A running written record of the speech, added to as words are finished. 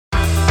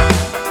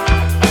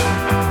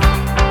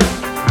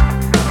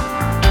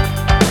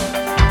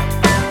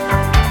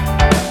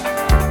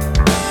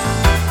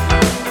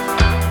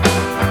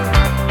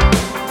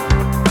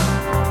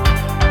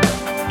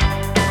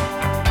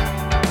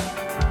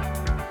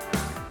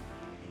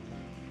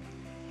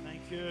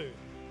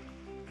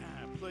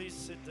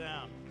sit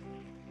down.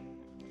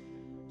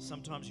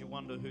 Sometimes you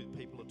wonder who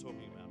people are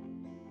talking about.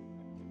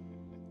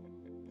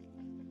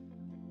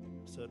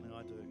 Certainly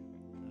I do.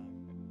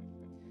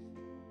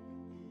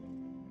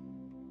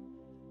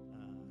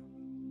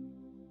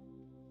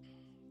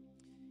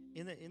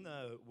 In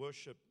the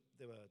worship,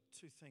 there were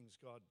two things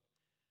God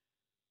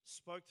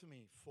spoke to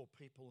me for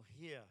people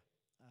here.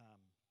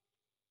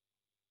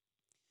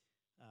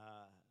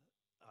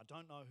 I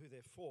don't know who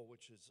they're for,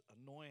 which is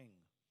annoying.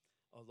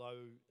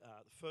 Although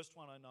the first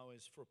one I know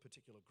is for a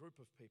particular group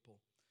of people.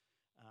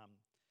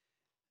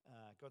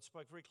 God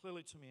spoke very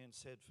clearly to me and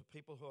said, for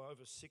people who are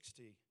over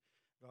 60,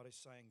 God is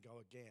saying,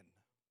 go again.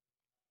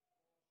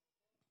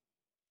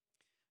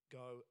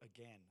 Go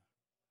again.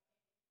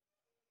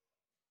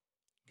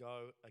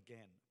 Go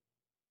again.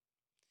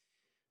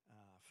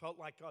 Felt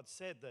like God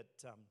said that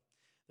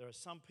there are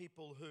some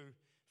people who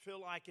feel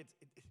like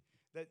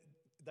that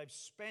they've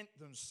spent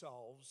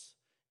themselves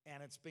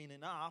and it's been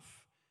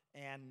enough,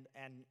 and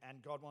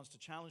God wants to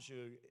challenge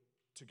you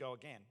to go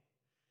again.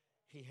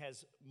 He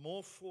has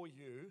more for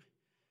you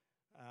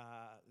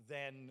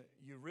than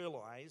you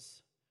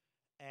realize,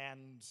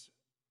 and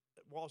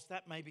whilst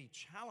that may be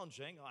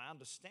challenging, I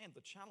understand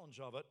the challenge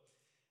of it.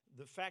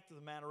 The fact of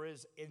the matter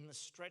is, in the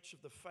stretch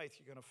of the faith,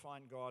 you're going to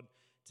find God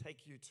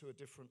take you to a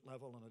different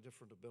level and a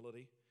different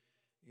ability.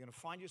 You're going to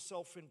find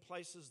yourself in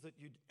places that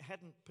you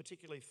hadn't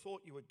particularly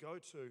thought you would go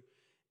to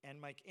and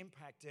make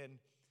impact in,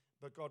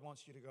 but God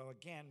wants you to go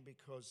again,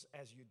 because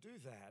as you do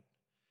that,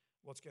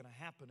 what's going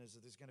to happen is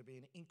that there's going to be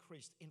an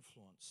increased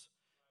influence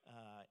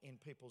in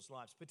people's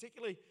lives,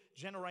 particularly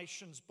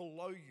generations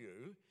below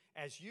you.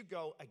 As you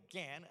go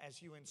again,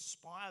 as you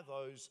inspire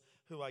those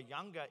who are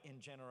younger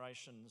in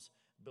generations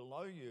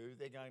below you,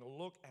 they're going to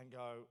look and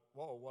go,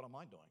 whoa, what am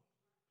I doing?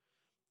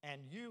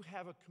 And you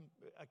have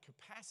a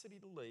capacity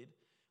to lead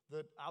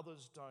that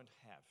others don't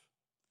have.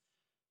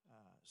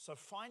 So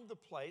find the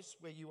place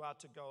where you are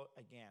to go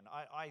again.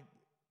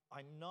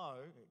 I know,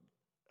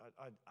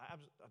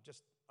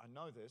 I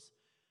know this,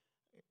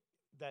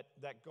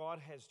 that God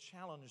has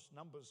challenged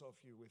numbers of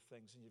you with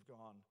things, and you've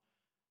gone,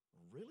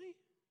 really?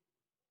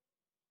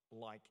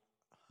 Like,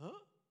 huh?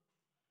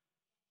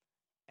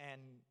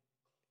 And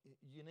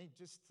you need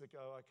just to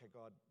go, okay,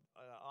 God,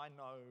 I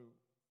know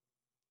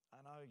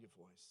your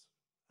voice,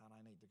 and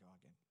I need to go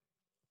again.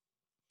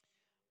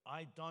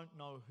 I don't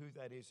know who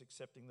that is,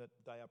 excepting that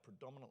they are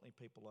predominantly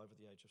people over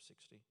the age of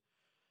 60.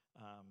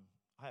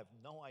 I have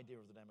no idea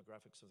of the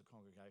demographics of the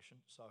congregation,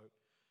 so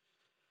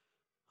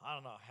I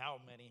don't know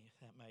how many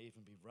that may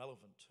even be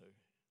relevant to,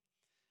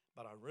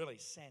 but I really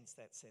sense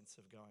that sense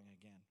of going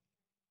again.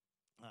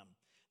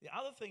 The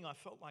other thing I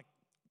felt like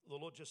the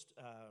Lord just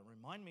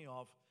remind me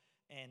of,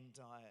 and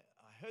I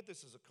heard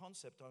this as a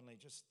concept only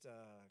just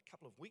a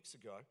couple of weeks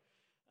ago,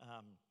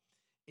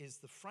 is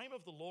the frame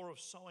of the law of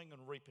sowing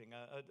and reaping,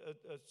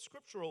 a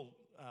scriptural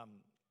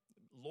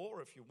law,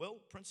 if you will,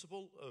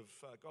 principle of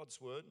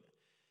God's word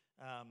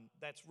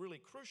that's really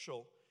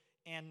crucial.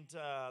 And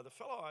the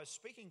fellow I was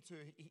speaking to,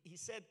 he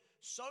said,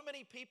 so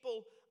many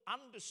people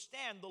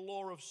understand the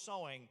law of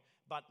sowing,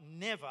 but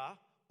never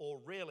or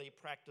rarely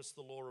practice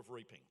the law of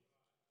reaping.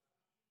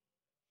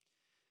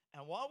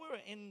 And while we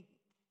were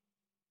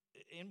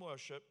in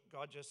worship,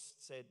 God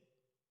just said,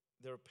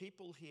 there are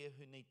people here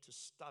who need to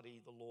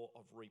study the law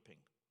of reaping.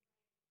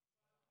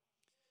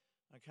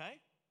 Okay?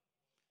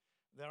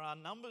 There are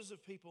numbers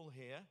of people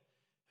here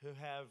who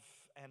have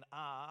and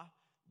are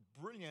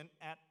brilliant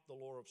at the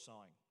law of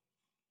sowing.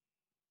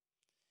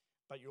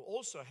 But you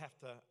also have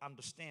to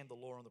understand the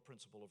law and the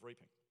principle of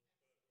reaping.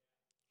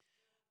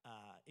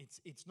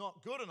 It's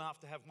not good enough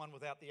to have one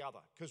without the other,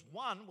 because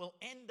one will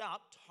end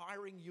up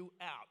tiring you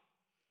out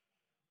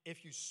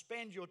if you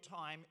spend your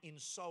time in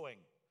sowing.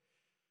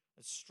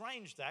 It's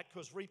strange that,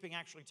 because reaping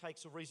actually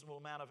takes a reasonable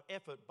amount of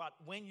effort, but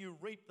when you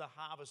reap the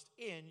harvest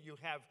in, you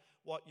have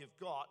what you've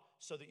got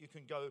so that you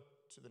can go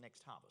to the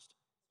next harvest.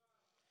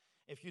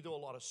 If you do a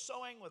lot of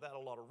sowing without a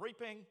lot of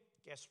reaping,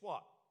 guess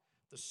what?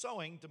 The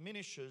sowing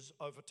diminishes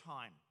over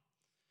time.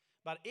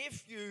 But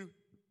if you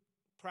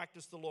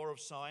practice the law of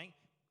sowing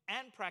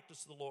and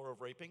practice the law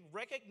of reaping,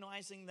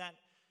 recognizing that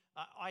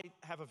I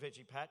have a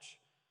veggie patch.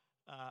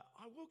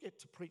 I will get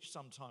to preach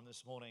sometime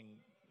this morning.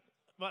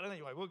 But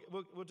anyway,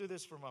 we'll do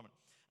this for a moment.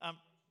 I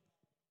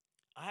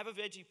have a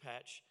veggie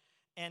patch,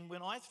 and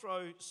when I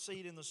throw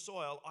seed in the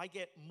soil, I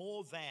get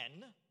more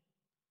than,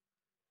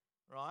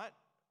 right?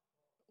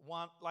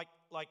 One,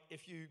 like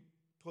if you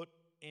put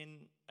in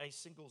a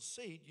single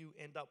seed, you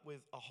end up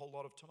with a whole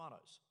lot of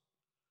tomatoes.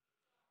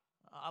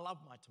 I love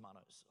my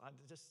tomatoes.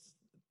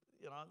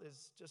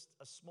 There's just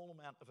a small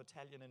amount of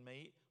Italian in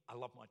me. I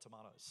love my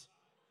tomatoes.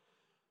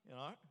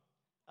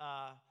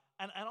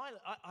 And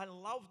I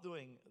love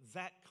doing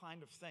that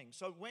kind of thing.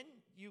 So when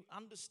you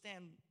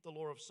understand the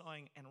law of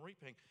sowing and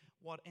reaping,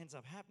 what ends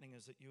up happening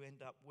is that you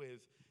end up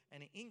with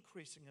an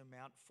increasing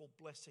amount for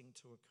blessing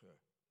to occur.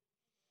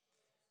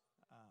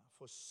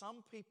 For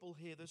some people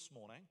here this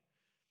morning,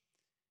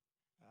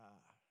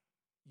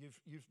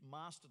 you've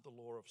mastered the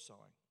law of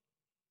sowing.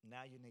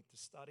 Now you need to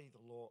study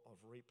the law of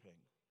reaping.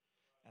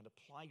 and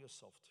apply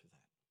yourself to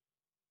that.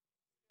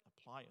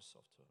 Apply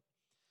yourself to it.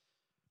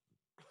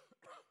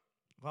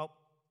 Well,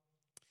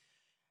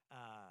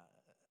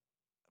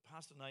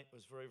 Pastor Nate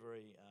was very,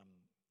 very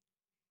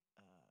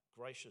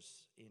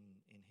gracious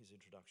in his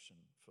introduction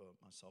for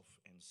myself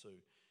and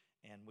Sue.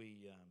 And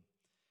we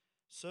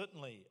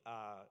certainly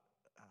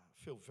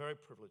feel very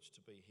privileged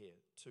to be here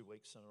 2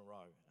 weeks in a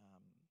row.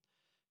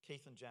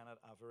 Keith and Janet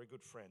are very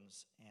good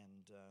friends,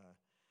 and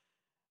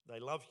they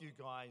love you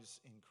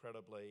guys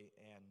incredibly,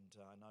 and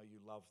I know you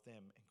love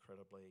them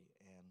incredibly.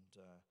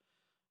 And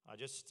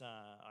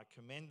I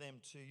commend them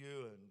to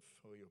you and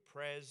for your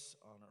prayers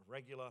on a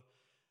regular,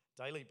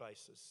 daily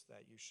basis,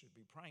 that you should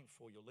be praying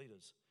for your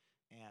leaders.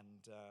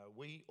 And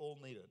we all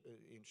need it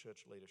in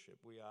church leadership.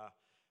 We are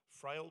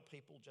frail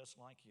people just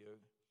like you,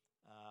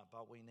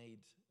 but we need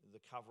the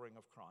covering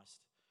of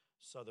Christ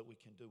so that we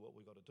can do what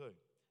we've got to do,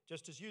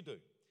 just as you do.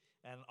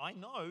 And I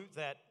know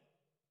that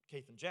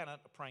Keith and Janet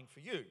are praying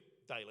for you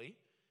daily,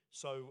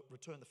 so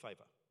return the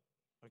favor,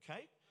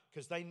 okay?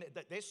 Because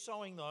they're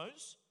sowing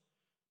those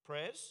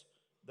prayers,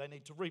 they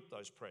need to reap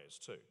those prayers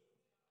too.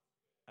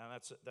 And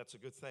that's a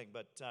good thing.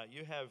 But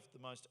you have the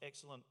most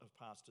excellent of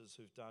pastors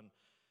who've done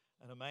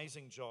an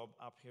amazing job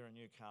up here in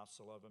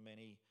Newcastle over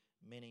many,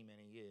 many,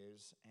 many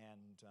years.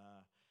 And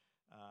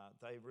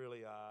they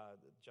really are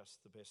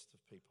just the best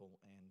of people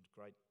and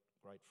great,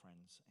 great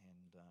friends.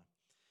 And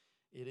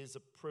it is a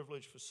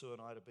privilege for Sue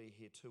and I to be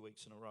here 2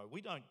 weeks in a row. We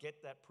don't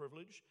get that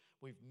privilege.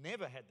 We've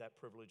never had that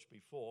privilege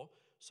before.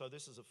 So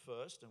this is a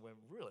first, and we're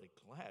really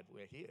glad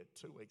we're here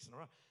 2 weeks in a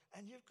row.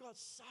 And you've got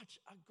such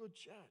a good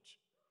church.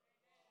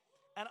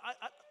 And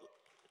I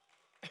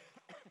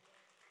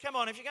come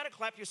on, if you're going to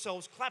clap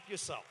yourselves, clap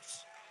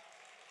yourselves.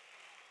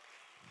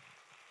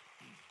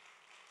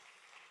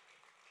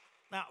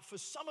 Now, for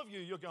some of you,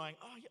 you're going,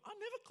 oh, I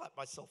never clap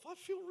myself. I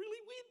feel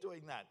really weird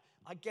doing that.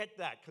 I get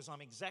that because I'm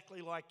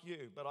exactly like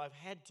you, but I've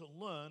had to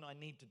learn I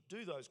need to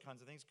do those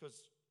kinds of things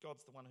because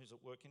God's the one who's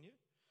at work in you.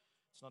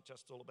 It's not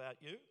just all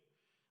about you.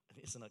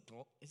 Isn't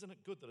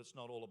it good that it's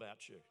not all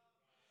about you?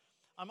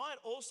 I might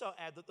also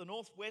add that the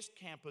Northwest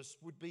campus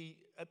would be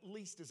at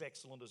least as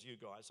excellent as you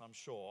guys, I'm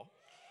sure.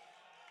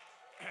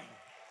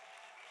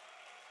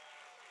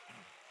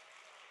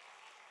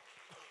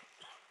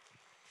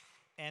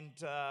 And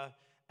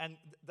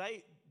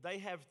they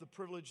have the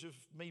privilege of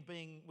me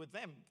being with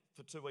them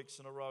for 2 weeks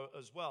in a row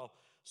as well.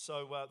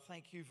 So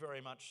thank you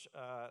very much,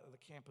 the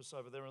campus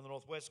over there in the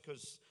Northwest,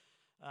 because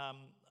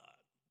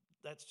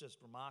that's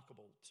just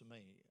remarkable to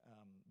me.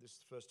 This is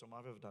the first time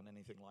I've ever done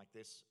anything like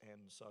this,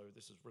 and so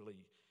this is really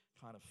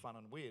kind of fun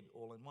and weird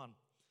all in one.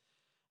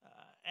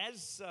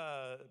 As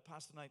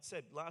Pastor Nate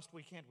said, last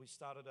weekend we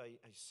started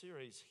a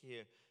series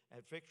here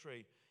at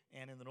Victory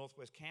and in the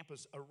Northwest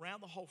campus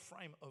around the whole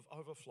frame of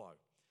overflow.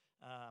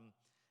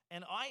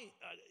 And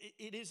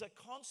it is a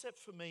concept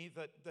for me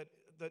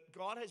that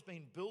God has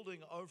been building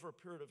over a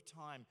period of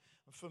time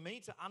for me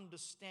to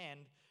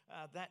understand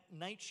that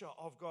nature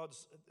of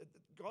God's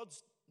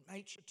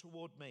nature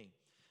toward me.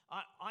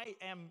 I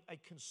am a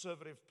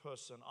conservative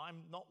person.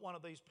 I'm not one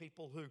of these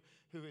people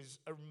who is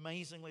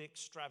amazingly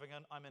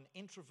extravagant. I'm an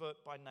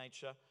introvert by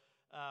nature.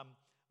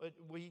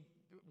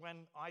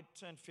 When I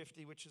turned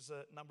 50, which is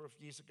a number of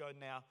years ago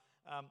now,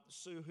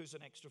 Sue, who's an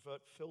extrovert,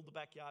 filled the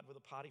backyard with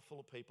a party full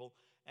of people,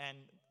 and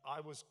I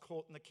was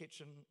caught in the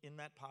kitchen in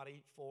that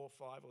party 4 or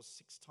 5 or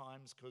 6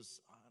 times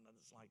because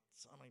there's like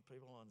so many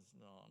people.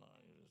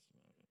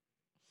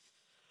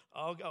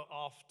 I'll go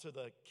off to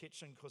the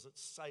kitchen because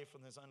it's safe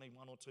and there's only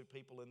 1 or 2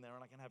 people in there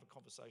and I can have a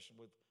conversation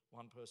with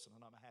one person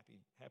and I'm a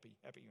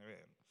happy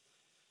man.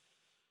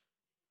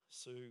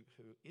 Sue,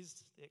 who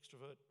is the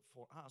extrovert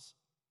for us,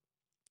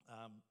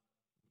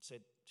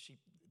 said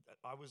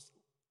I was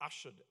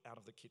ushered out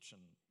of the kitchen.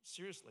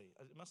 Seriously,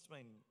 it must have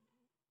been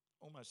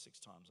almost 6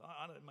 times.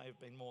 It may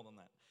have been more than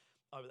that.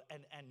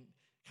 And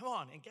come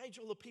on, engage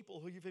all the people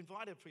who you've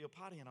invited for your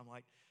party. And I'm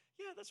like,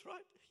 yeah, that's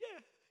right. Yeah.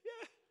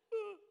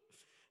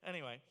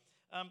 Anyway,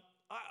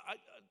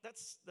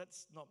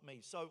 that's not me.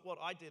 So what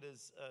I did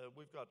is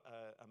we've got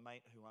a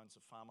mate who owns a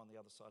farm on the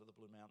other side of the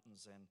Blue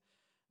Mountains, and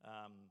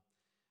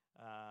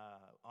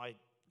I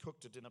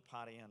cooked a dinner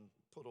party and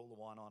put all the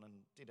wine on and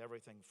did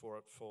everything for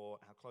it for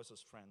our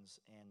closest friends,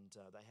 and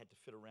they had to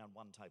fit around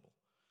one table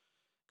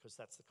because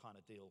that's the kind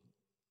of deal.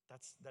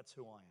 That's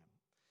who I am.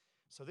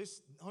 So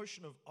this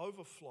notion of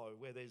overflow,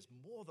 where there's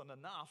more than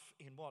enough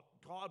in what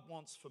God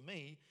wants for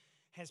me,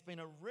 has been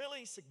a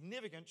really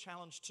significant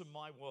challenge to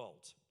my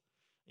world.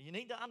 You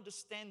need to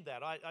understand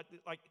that.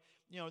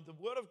 The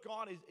Word of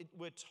God,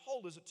 we're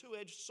told, is a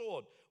two-edged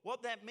sword.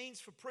 What that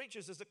means for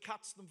preachers is it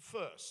cuts them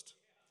first.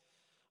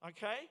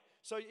 Okay?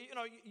 So,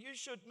 you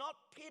should not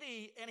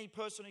pity any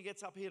person who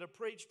gets up here to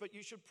preach, but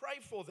you should pray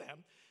for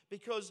them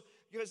because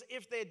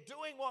if they're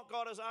doing what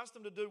God has asked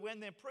them to do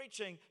when they're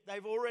preaching,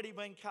 they've already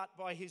been cut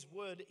by His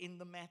Word in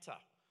the matter.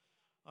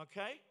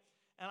 Okay?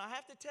 And I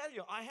have to tell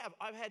you,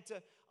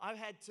 I've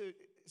had to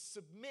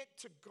submit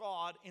to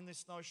God in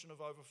this notion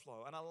of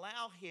overflow and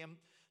allow Him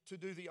to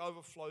do the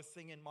overflow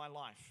thing in my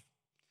life.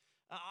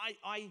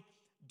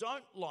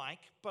 don't like,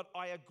 but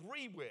I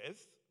agree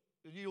with,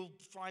 you'll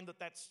find that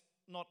that's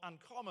not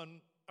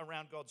uncommon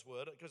around God's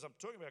word, because I'm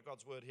talking about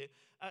God's word here,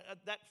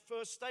 that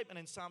first statement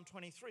in Psalm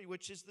 23,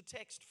 which is the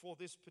text for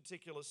this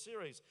particular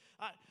series.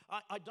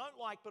 I don't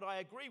like, but I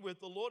agree with,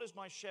 the Lord is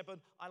my shepherd,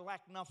 I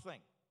lack nothing.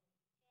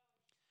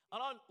 I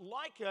don't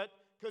like it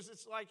because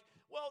it's like,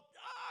 well,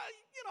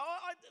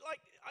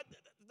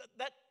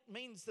 that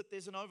means that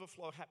there's an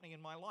overflow happening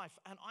in my life,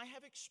 and I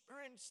have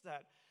experienced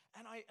that.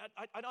 And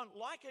I don't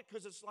like it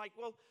because it's like,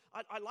 well,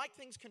 I like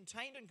things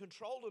contained and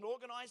controlled and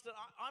organized, and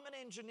I'm an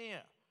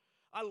engineer.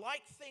 I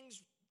like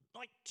things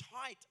like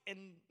tight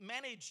and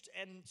managed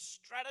and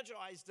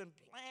strategized and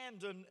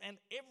planned and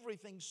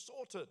everything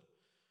sorted.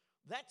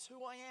 That's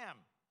who I am.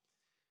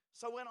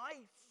 So when I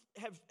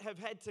have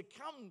had to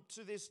come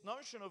to this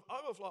notion of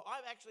overflow,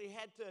 I've actually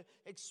had to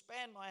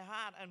expand my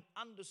heart and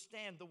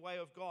understand the way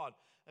of God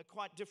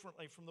quite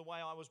differently from the way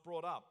I was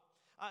brought up.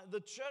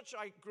 The church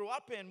I grew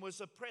up in was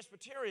a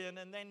Presbyterian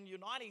and then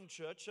Uniting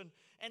church, and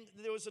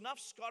there was enough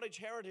Scottish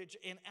heritage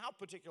in our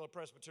particular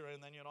Presbyterian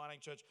and then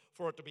Uniting church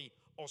for it to be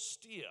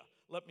austere,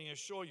 let me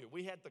assure you.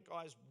 We had the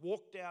guys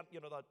walk down,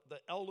 the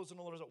elders and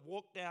all of us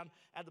walk down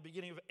at the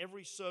beginning of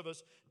every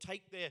service,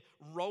 take their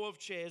row of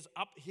chairs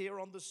up here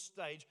on the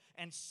stage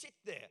and sit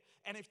there.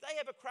 And if they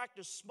ever cracked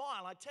a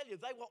smile, I tell you,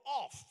 they were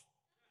off.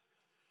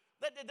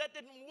 That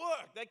didn't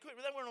work. They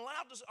weren't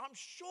allowed to. I'm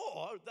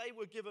sure they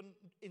were given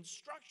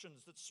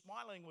instructions that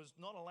smiling was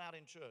not allowed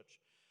in church,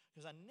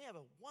 because I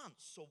never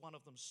once saw one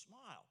of them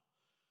smile.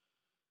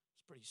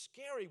 It's pretty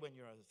scary when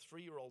you're a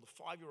 3-year-old, a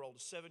 5-year-old, a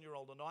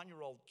 7-year-old, a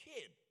 9-year-old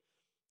kid.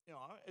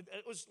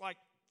 It was like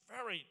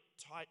very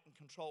tight and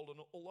controlled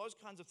and all those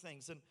kinds of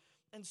things. And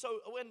so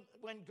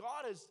when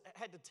God has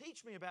had to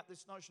teach me about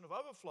this notion of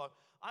overflow,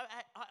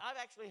 I've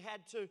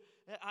had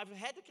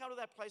to come to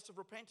that place of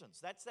repentance.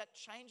 That's that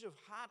change of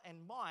heart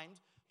and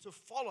mind to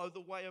follow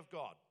the way of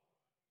God.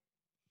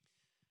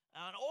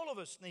 And all of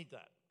us need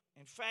that.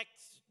 In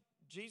fact,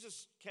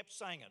 Jesus kept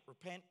saying it,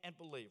 repent and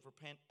believe,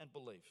 repent and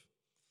believe.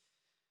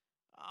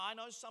 I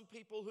know some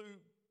people who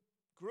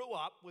grew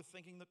up with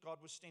thinking that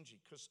God was stingy,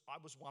 because I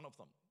was one of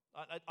them.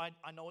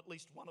 I know at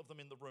least one of them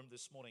in the room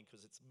this morning,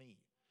 because it's me.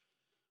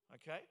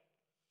 Okay?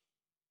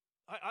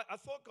 I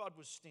thought God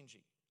was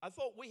stingy. I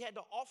thought we had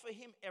to offer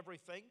him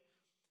everything,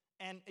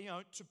 and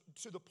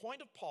to the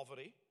point of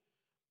poverty,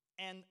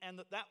 and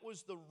that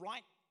was the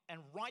right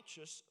and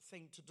righteous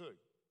thing to do.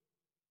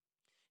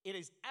 It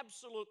is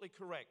absolutely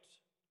correct.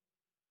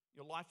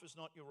 Your life is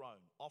not your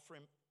own. Offer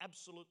him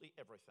absolutely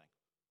everything.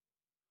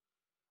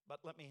 But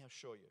let me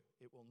assure you,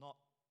 it will not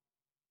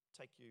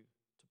take you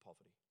to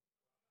poverty.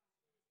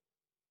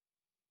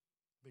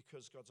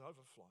 Because God's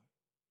overflow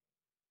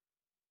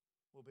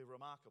will be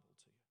remarkable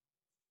to you.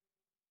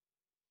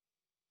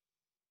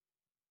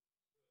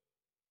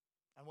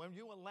 And when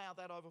you allow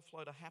that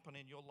overflow to happen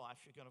in your life,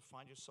 you're going to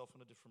find yourself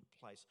in a different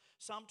place.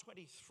 Psalm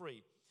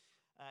 23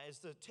 is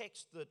the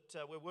text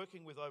that we're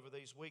working with over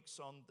these weeks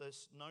on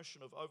this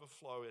notion of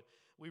overflow.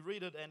 We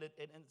read it and it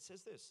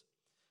says this: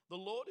 "The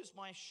Lord is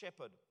my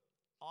shepherd,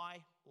 I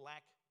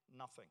lack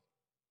nothing.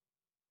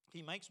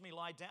 He makes me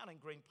lie down in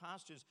green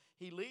pastures.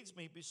 He leads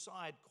me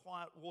beside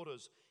quiet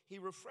waters. He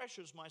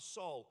refreshes my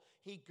soul.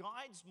 He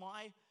guides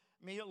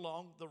me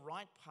along the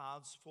right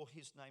paths for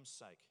his name's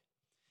sake.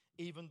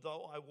 Even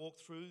though I walk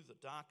through the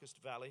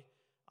darkest valley,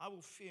 I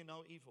will fear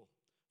no evil.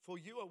 For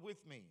you are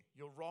with me,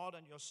 your rod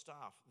and your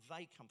staff,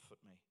 they comfort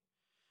me.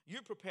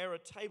 You prepare a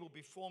table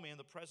before me in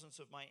the presence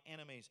of my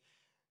enemies.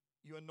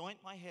 You anoint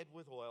my head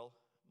with oil,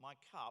 my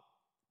cup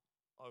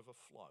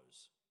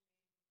overflows.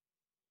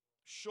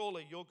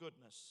 Surely your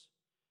goodness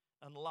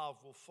and love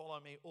will follow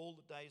me all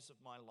the days of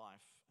my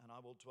life, and I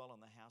will dwell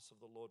in the house of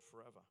the Lord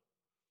forever."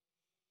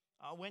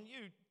 When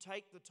you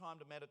take the time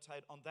to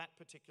meditate on that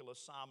particular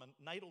psalm, and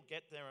Nate will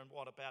get there in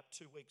about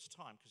 2 weeks'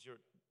 time, because you're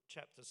at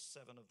chapter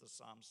 7 of the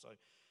psalm, so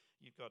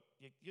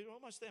you're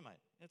almost there,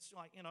 mate. It's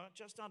like,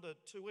 just under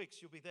 2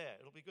 weeks you'll be there.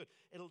 It'll be good.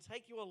 It'll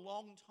take you a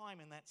long time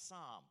in that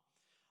psalm.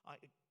 I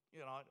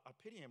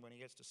pity him when he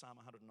gets to Psalm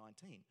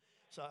 119.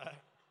 So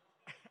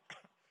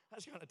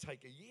that's going to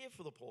take a year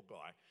for the poor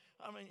guy.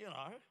 I mean,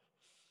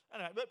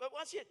 Anyway,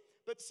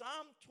 but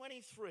Psalm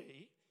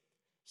 23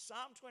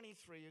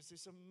 is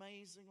this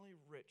amazingly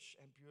rich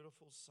and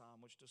beautiful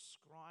psalm which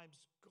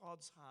describes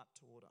God's heart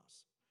toward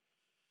us.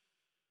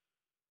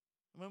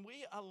 When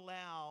we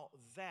allow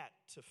that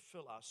to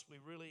fill us, we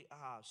really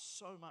are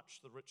so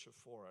much the richer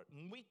for it.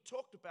 And we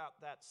talked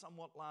about that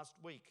somewhat last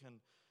week,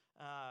 and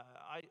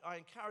I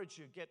encourage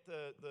you, get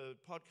the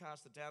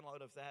podcast, the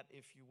download of that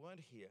if you weren't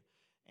here,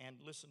 and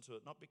listen to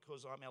it, not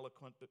because I'm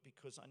eloquent, but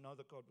because I know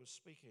that God was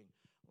speaking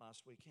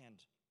last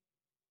weekend.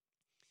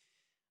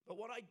 But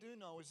what I do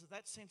know is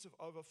that sense of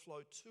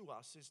overflow to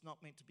us is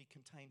not meant to be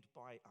contained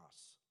by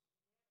us.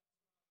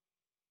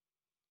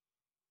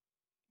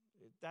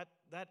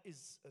 That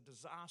is a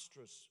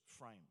disastrous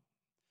frame.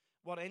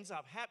 What ends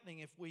up happening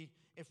if we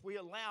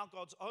allow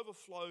God's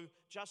overflow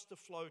just to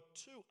flow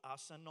to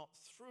us and not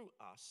through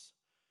us,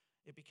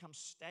 it becomes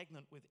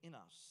stagnant within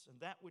us, and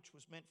that which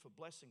was meant for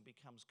blessing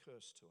becomes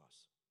cursed to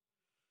us.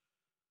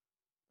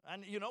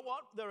 And you know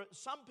what? There are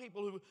some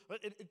people who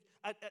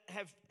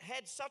have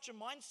had such a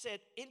mindset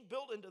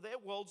inbuilt into their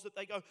worlds that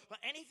they go, well,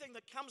 anything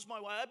that comes my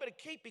way, I better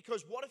keep,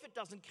 because what if it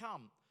doesn't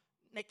come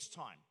next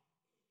time?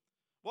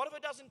 What if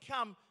it doesn't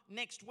come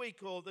next week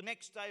or the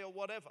next day or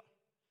whatever?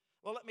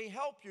 Well, let me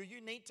help you.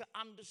 You need to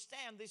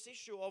understand this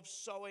issue of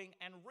sowing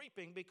and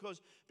reaping,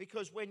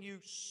 because when you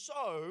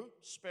sow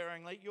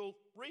sparingly, you'll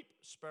reap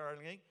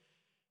sparingly,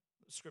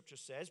 Scripture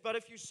says. But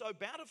if you sow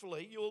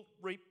bountifully, you'll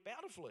reap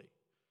bountifully.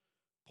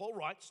 Paul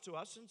writes to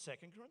us in 2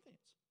 Corinthians.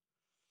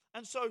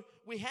 And so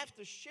we have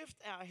to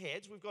shift our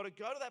heads. We've got to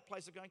go to that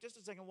place of going, just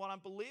a second, what I'm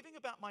believing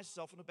about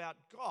myself and about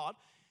God,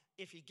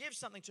 if He gives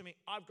something to me,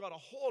 I've got to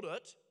hoard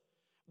it.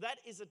 That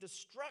is a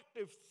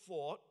destructive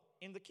thought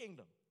in the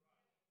kingdom.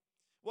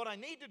 What I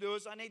need to do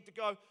is I need to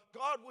go,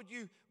 God, would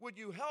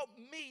you help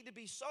me to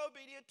be so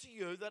obedient to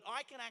you that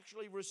I can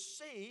actually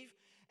receive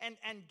and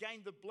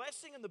gain the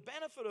blessing and the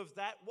benefit of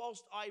that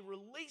whilst I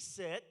release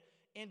it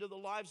into the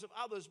lives of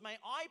others. May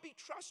I be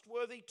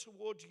trustworthy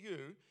towards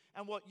you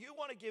and what you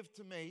want to give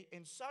to me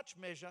in such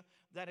measure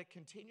that it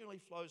continually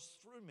flows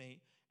through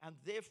me and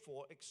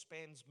therefore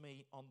expands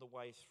me on the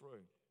way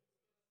through.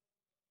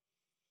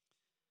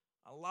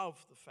 I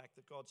love the fact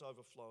that God's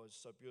overflow is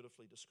so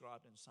beautifully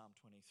described in Psalm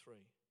 23.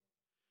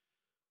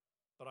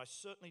 But I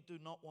certainly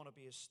do not want to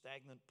be a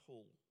stagnant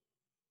pool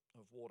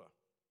of water.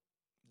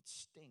 It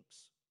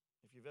stinks.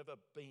 If you've ever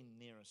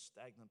been near a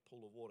stagnant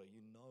pool of water,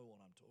 you know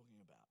what I'm talking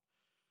about.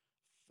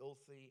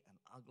 Filthy and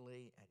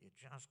ugly, and you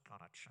just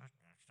got to check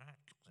that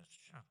because it's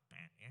just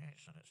bad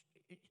news. And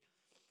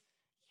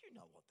you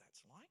know what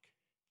that's like.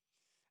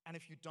 And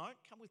if you don't,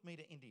 come with me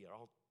to India.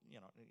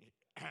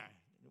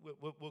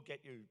 We'll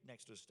get you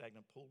next to a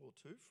stagnant pool or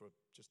two for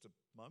just a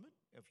moment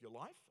of your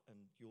life, and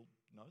you'll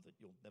know that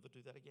you'll never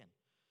do that again.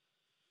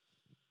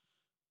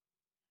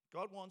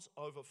 God wants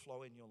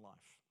overflow in your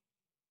life.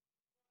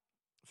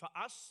 For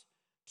us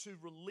to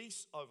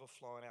release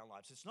overflow in our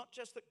lives, it's not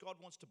just that God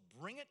wants to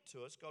bring it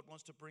to us, God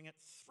wants to bring it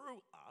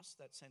through us,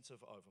 that sense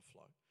of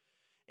overflow.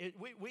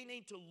 We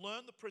need to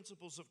learn the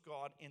principles of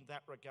God in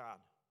that regard.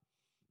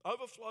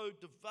 Overflow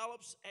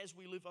develops as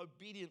we live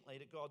obediently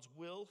to God's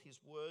will, His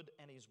word,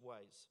 and His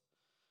ways.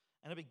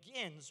 And it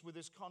begins with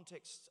this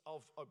context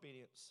of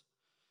obedience.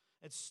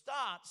 It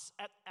starts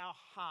at our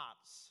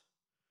hearts.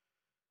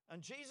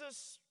 And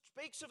Jesus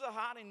speaks of the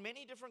heart in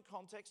many different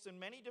contexts, in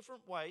many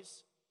different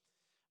ways.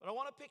 But I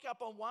want to pick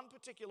up on one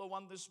particular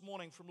one this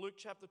morning from Luke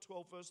chapter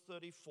 12, verse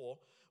 34,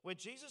 where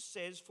Jesus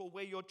says, "For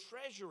where your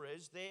treasure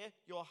is, there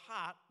your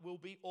heart will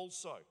be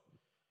also."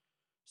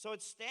 So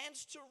it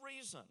stands to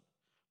reason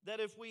that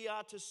if we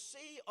are to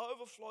see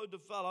overflow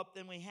develop,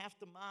 then we have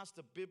to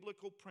master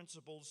biblical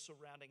principles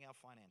surrounding our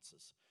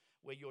finances.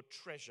 Where your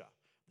treasure,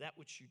 that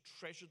which you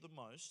treasure the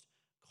most,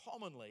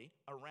 commonly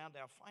around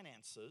our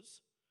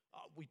finances,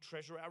 we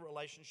treasure our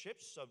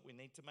relationships, so we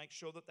need to make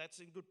sure that that's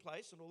in good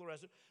place and all the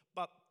rest of it.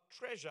 But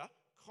treasure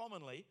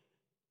commonly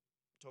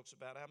talks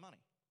about our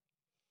money.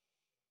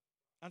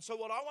 And so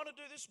what I want to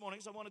do this morning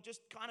is I want to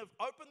just kind of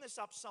open this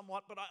up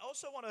somewhat, but I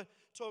also want to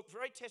talk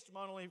very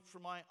testimonially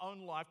from my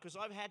own life, because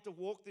I've had to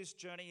walk this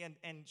journey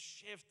and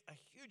shift a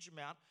huge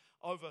amount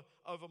over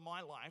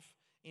my life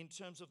in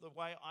terms of the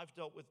way I've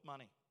dealt with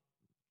money.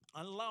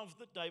 I love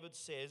that David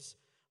says,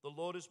 "The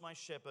Lord is my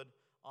shepherd,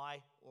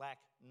 I lack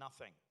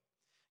nothing."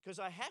 Because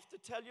I have to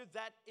tell you,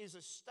 that is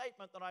a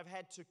statement that I've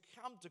had to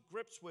come to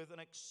grips with and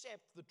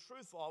accept the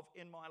truth of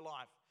in my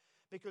life.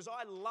 Because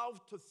I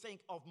love to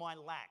think of my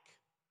lack.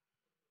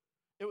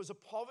 It was a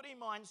poverty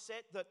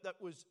mindset that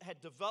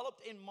had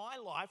developed in my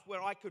life,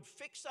 where I could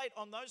fixate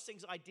on those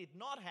things I did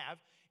not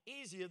have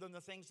easier than the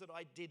things that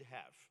I did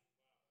have.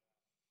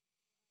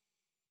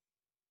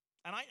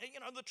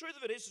 And the truth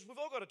of it is we've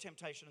all got a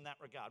temptation in that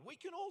regard. We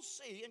can all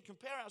see and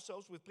compare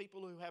ourselves with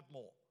people who have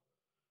more.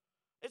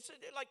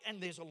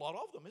 And there's a lot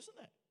of them, isn't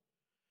there?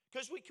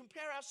 Because we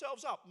compare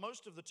ourselves up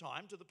most of the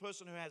time to the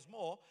person who has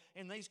more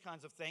in these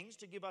kinds of things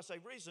to give us a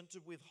reason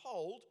to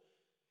withhold.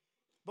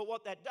 But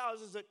what that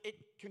does is that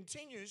it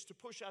continues to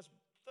push us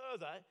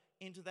further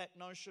into that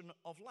notion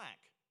of lack.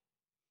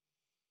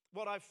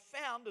 What I've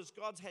found is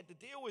God's had to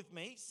deal with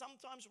me,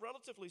 sometimes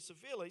relatively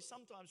severely,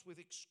 sometimes with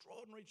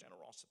extraordinary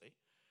generosity,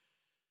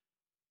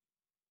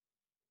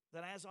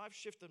 that as I've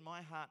shifted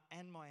my heart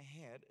and my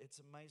head, it's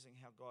amazing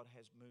how God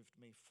has moved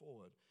me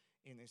forward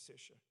in this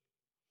issue.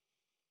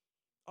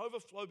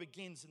 Overflow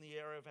begins in the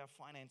area of our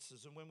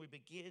finances, and when we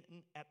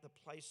begin at the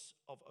place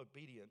of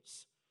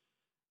obedience,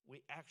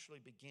 we actually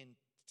begin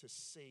to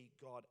see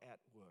God at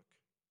work.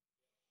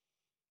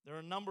 There are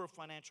a number of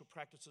financial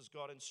practices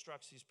God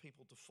instructs His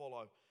people to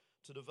follow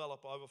to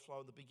develop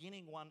overflow. The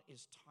beginning one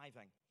is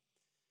tithing.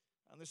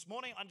 And this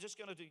morning I'm just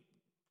going to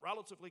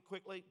relatively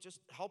quickly,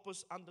 just help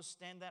us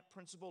understand that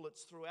principle.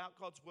 It's throughout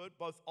God's word,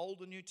 both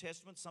Old and New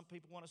Testament. Some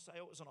people want to say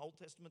it was an Old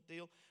Testament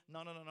deal.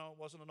 No, it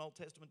wasn't an Old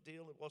Testament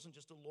deal. It wasn't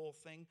just a law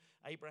thing.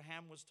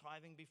 Abraham was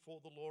tithing before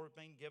the law had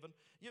been given.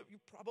 You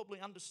probably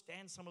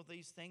understand some of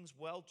these things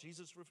well.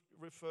 Jesus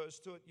refers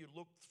to it. You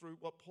look through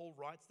what Paul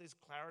writes, there's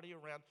clarity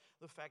around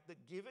the fact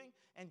that giving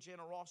and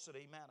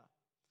generosity matter.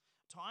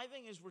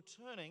 Tithing is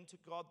returning to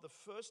God the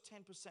first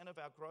 10% of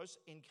our gross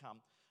income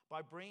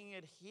by bringing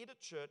it here to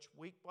church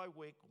week by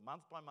week,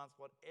 month by month,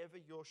 whatever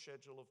your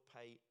schedule of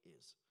pay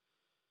is.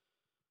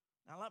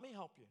 Now, let me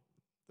help you.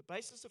 The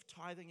basis of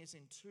tithing is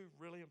in two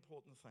really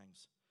important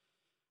things.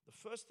 The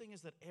first thing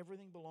is that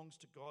everything belongs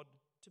to God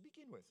to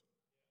begin with,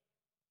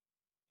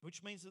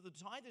 which means that the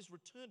tithe is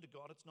returned to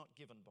God, it's not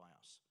given by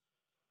us.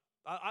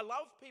 I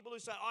love people who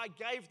say, I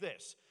gave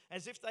this,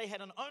 as if they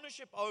had an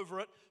ownership over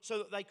it so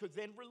that they could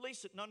then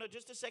release it. No,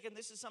 just a second.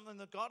 This is something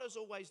that God has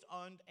always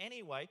owned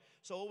anyway.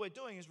 So all we're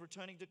doing is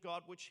returning to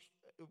God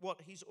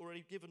what He's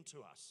already given to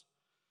us.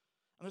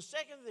 And the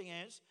second thing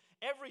is,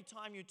 every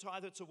time you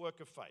tithe, it's a work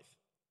of faith.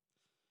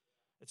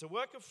 It's a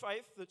work of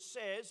faith that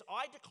says,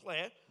 I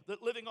declare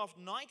that living off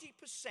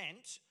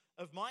 90%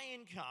 of my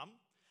income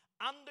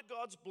under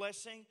God's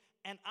blessing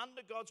and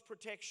under God's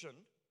protection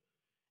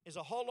is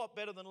a whole lot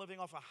better than living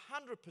off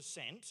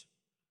 100%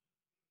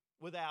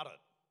 without it.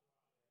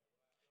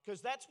 Because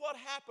that's what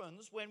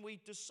happens when we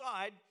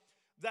decide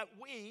that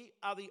we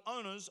are the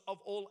owners of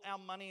all our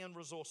money and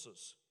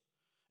resources.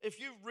 If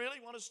you really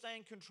want to stay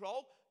in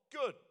control,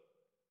 good.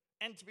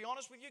 And to be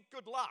honest with you,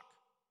 good luck.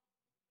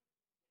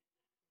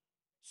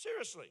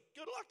 Seriously,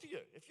 good luck to you.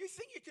 If you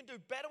think you can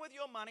do better with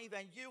your money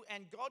than you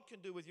and God can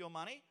do with your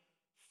money,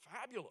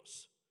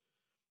 fabulous.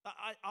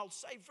 I'll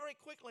say very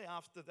quickly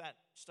after that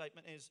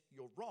statement is,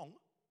 you're wrong.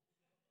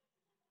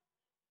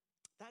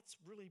 That's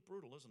really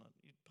brutal, isn't it?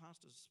 You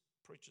pastors,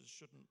 preachers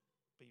shouldn't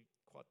be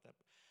quite that.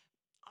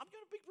 I'm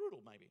going to be brutal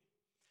maybe.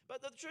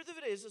 But the truth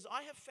of it is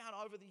I have found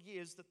over the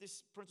years that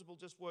this principle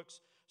just works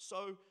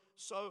so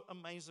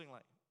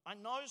amazingly. I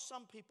know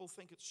some people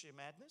think it's sheer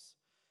madness,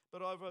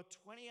 but over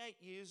 28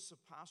 years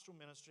of pastoral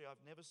ministry, I've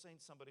never seen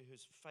somebody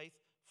who's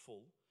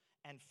faithful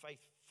and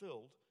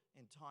faith-filled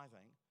in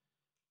tithing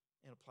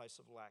in a place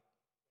of lack,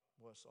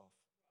 worse off.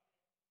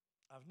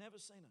 I've never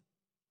seen it.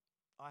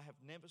 I have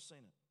never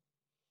seen it.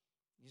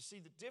 You see,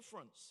 the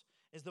difference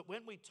is that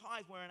when we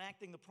tithe, we're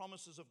enacting the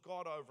promises of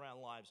God over our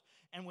lives,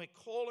 and we're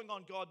calling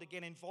on God to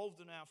get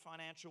involved in our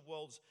financial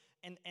worlds.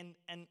 And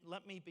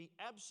let me be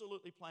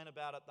absolutely plain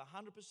about it. The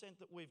 100%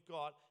 that we've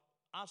got,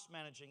 us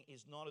managing,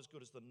 is not as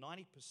good as the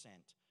 90%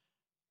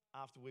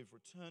 after we've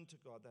returned to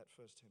God that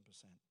first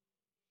 10%.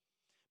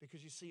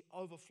 Because you see,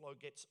 overflow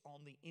gets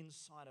on the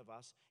inside of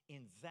us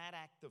in that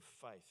act of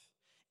faith.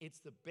 It's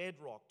the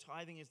bedrock.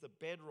 Tithing is the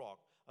bedrock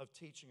of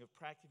teaching of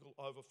practical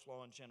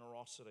overflow and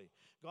generosity.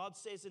 God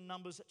says in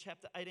Numbers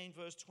chapter 18,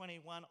 verse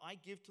 21, I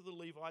give to the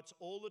Levites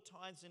all the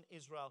tithes in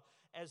Israel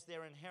as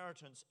their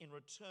inheritance in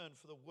return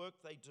for the work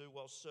they do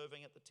while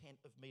serving at the tent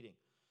of meeting.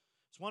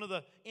 It's one of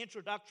the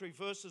introductory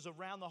verses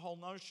around the whole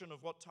notion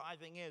of what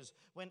tithing is.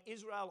 When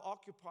Israel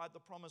occupied the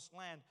promised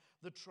land,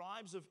 the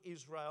tribes of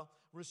Israel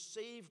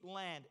received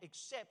land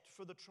except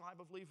for the tribe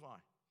of Levi,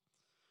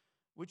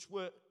 which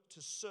were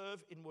to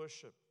serve in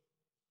worship.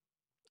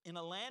 In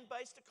a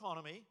land-based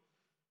economy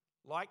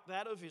like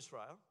that of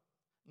Israel,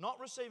 not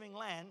receiving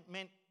land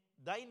meant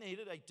they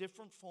needed a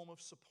different form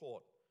of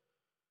support.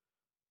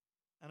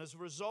 And as a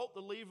result,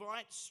 the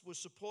Levites were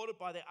supported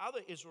by the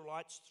other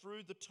Israelites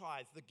through the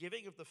tithe, the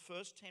giving of the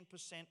first 10%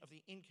 of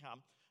the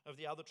income of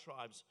the other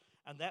tribes.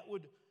 And that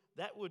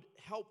would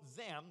help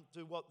them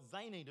do what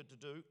they needed to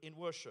do in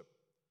worship.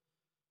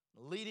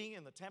 Leading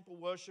in the temple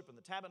worship and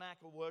the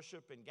tabernacle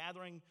worship and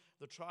gathering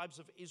the tribes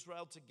of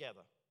Israel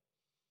together.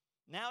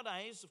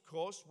 Nowadays, of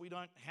course, we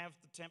don't have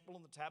the temple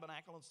and the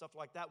tabernacle and stuff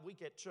like that. We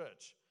get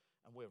church.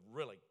 And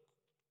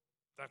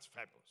that's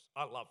fabulous.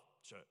 I love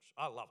church.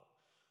 I love it.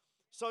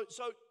 So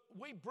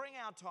we bring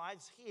our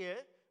tithes here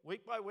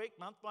week by week,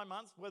 month by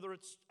month, whether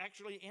it's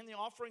actually in the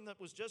offering that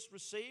was just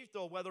received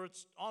or whether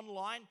it's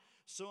online.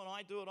 Sue and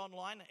I do it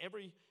online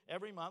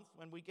every month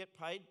when we get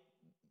paid.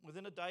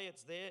 Within a day,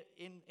 it's there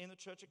in the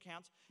church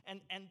accounts.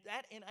 And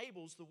that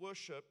enables the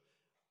worship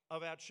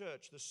of our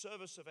church, the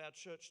service of our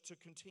church to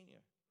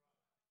continue.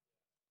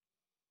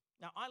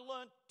 Now, I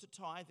learned to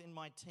tithe in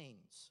my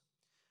teens.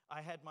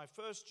 I had my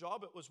first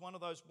job. It was one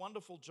of those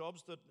wonderful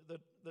jobs that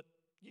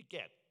you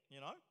get, you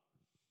know.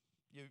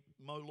 You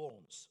mow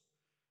lawns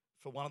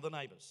for one of the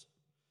neighbors.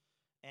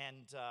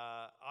 And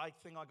I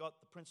think I got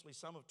the princely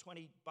sum of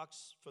 $20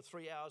 for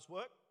 3 hours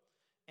work.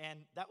 And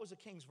that was a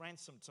king's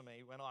ransom to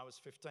me when I was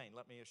 15,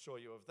 let me assure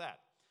you of that.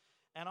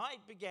 And I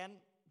began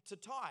to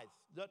tithe,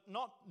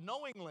 not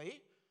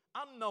knowingly,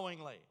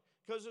 unknowingly,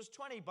 because it was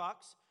 $20.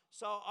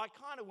 So I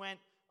kind of went,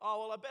 oh,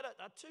 well, I bet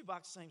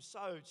 $2 seems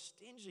so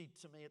stingy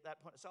to me at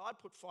that point. So I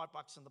put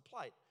 $5 in the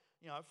plate,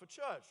 for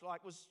church.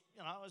 It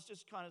was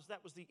just kind of,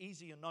 that was the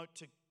easier note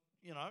to,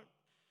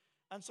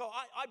 And so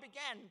I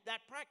began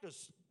that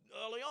practice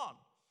early on.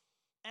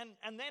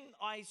 And then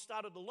I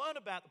started to learn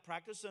about the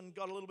practice and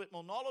got a little bit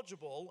more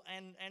knowledgeable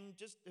and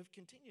just have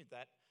continued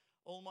that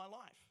all my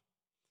life.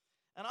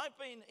 And I've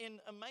been in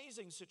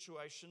amazing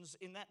situations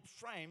in that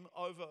frame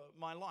over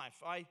my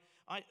life.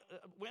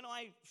 When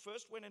I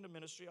first went into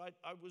ministry,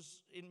 I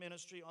was in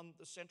ministry on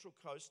the Central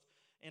Coast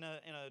in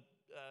an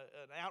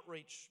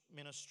outreach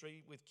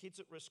ministry with kids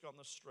at risk on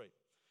the street.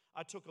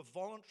 I took a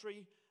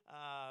voluntary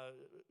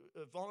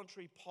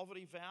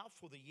poverty vow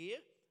for the year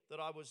that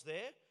I was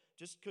there,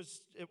 just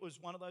because it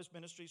was one of those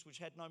ministries which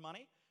had no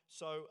money.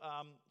 So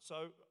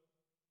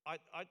I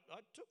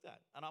took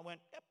that, and I went,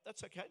 yep,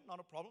 that's okay, not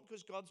a problem,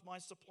 because God's my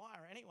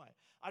supplier anyway.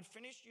 I'd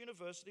finished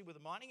university with a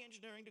mining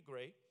engineering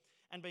degree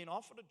and been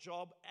offered a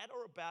job at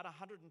or about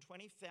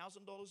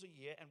 $120,000 a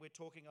year, and we're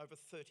talking over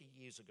 30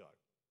 years ago.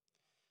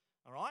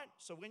 All right?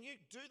 So when you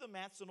do the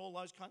maths and all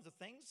those kinds of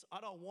things,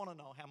 I don't want to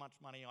know how much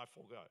money I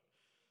forego.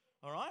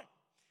 All right?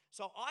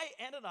 So I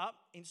ended up,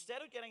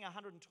 instead of getting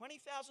 $120,000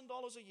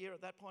 a year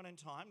at that point in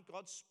time,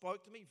 God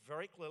spoke to me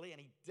very clearly, and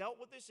he dealt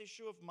with this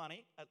issue of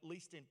money, at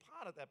least in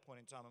part at that point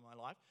in time in my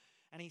life,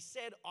 and he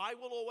said, I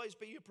will always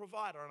be your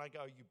provider. And I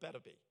go, you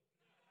better be.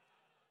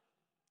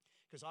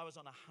 Because I was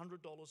on $100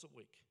 a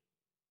week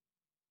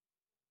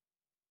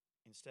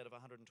instead of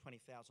 $120,000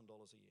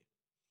 a year.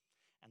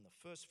 And the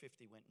first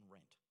 50 went in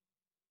rent.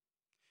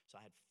 So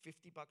I had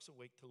 $50 a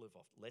week to live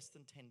off, less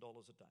than $10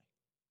 a day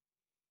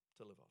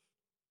to live off.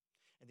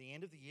 At the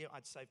end of the year,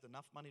 I'd saved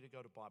enough money to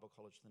go to Bible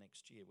college the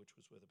next year, which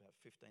was worth about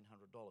 $1,500.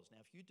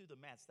 Now, if you do the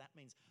maths, that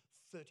means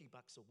 $30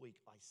 a week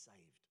I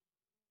saved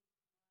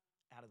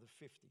out of the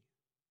 50.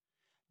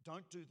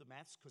 Don't do the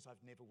maths because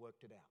I've never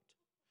worked it out.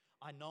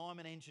 I know I'm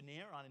an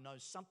engineer. I know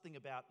something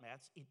about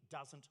maths. It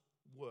doesn't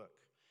work.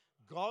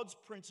 God's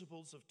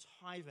principles of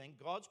tithing,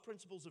 God's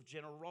principles of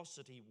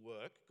generosity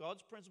work,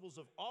 God's principles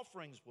of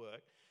offerings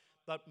work,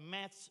 but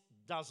maths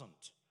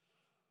doesn't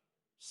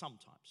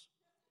sometimes.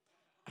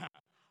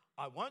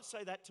 I won't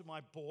say that to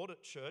my board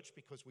at church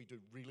because we do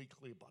really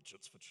clear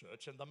budgets for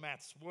church and the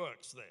maths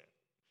works there.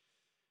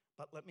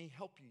 But let me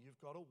help you.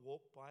 You've got to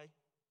walk by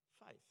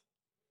faith.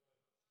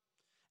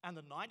 And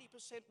the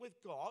 90% with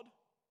God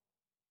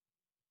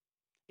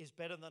is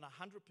better than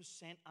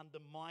 100% under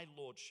my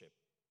lordship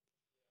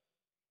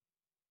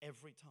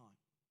every time.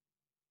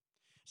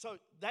 So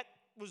that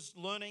was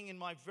learning in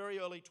my very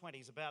early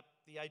 20s, about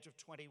the age of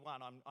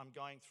 21. I'm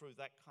going through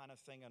that kind of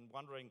thing and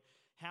wondering,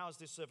 how is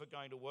this ever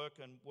going to work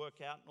and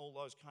work out and all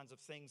those kinds of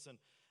things. And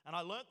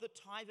I learned that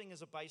tithing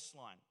is a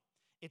baseline.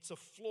 It's a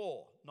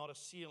floor, not a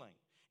ceiling.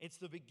 It's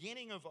the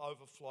beginning of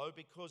overflow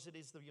because it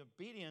is the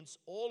obedience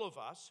all of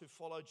us who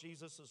follow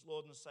Jesus as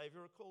Lord and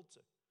Savior are called to.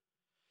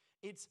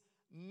 It's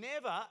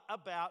never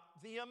about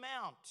the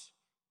amount.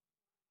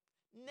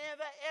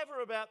 Never,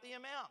 ever about the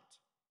amount.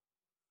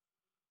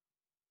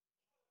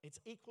 It's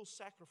equal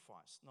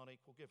sacrifice, not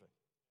equal giving.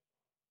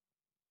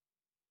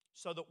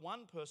 So that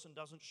one person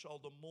doesn't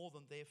shoulder more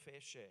than their fair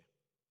share.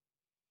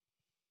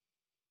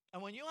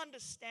 And when you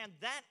understand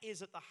that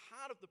is at the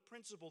heart of the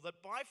principle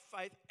that by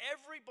faith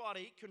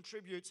everybody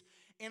contributes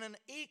in an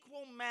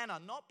equal manner,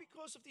 not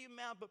because of the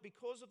amount, but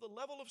because of the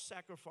level of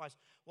sacrifice,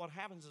 what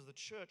happens is the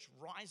church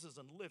rises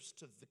and lifts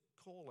to the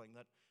calling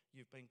that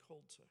you've been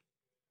called to.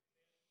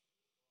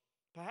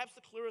 Perhaps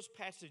the clearest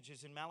passage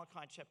is in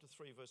Malachi chapter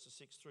 3, verses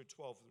 6 through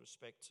 12 with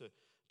respect to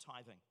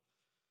tithing.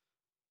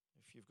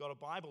 If you've got a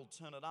Bible,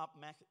 turn it up,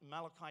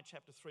 Malachi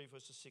chapter 3,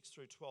 verses 6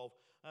 through 12,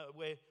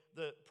 where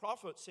the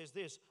prophet says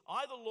this,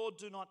 I, the Lord,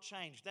 do not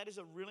change. That is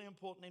a really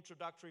important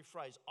introductory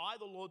phrase. I,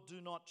 the Lord,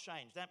 do not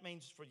change. That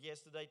means for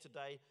yesterday,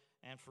 today,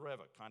 and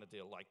forever kind of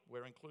deal, like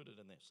we're included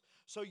in this.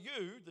 So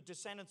you, the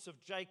descendants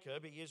of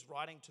Jacob, he is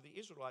writing to the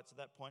Israelites at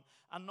that point,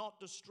 are not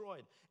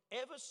destroyed.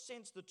 Ever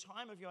since the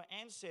time of your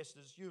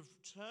ancestors, you've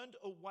turned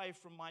away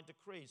from my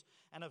decrees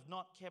and have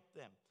not kept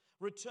them.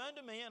 Return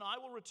to me and I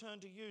will return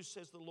to you,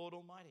 says the Lord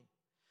Almighty.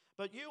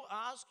 But you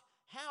ask,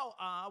 how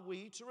are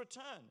we to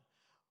return?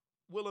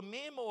 Will a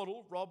mere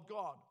mortal rob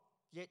God?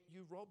 Yet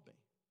you rob me.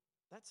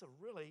 That's a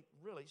really,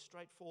 really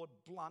straightforward,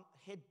 blunt,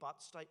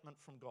 headbutt statement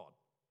from God.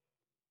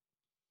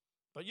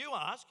 But you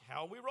ask,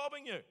 how are we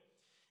robbing you?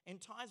 In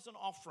tithes and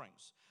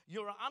offerings.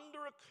 You're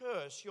under a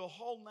curse, your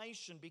whole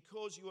nation,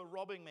 because you are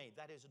robbing me.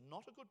 That is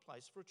not a good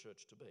place for a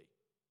church to be.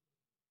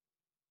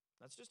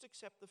 Let's just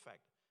accept the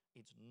fact.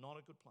 It's not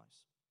a good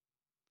place.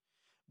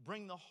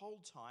 Bring the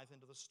whole tithe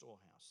into the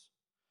storehouse,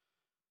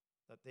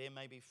 that there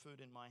may be food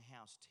in my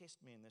house. Test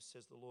me in this,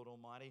 says the Lord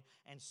Almighty,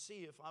 and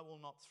see if I will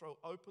not throw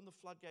open the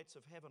floodgates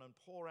of heaven and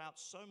pour out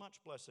so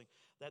much blessing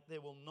that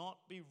there will not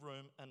be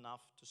room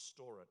enough to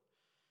store it.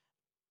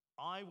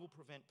 I will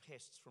prevent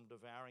pests from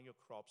devouring your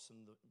crops,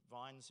 and the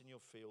vines in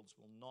your fields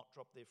will not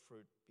drop their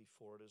fruit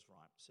before it is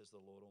ripe, says the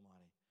Lord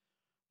Almighty.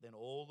 Then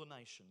all the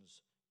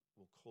nations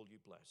will call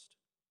you blessed,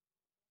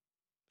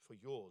 for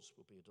yours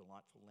will be a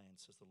delightful land,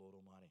 says the Lord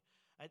Almighty.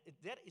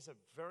 That is a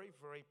very,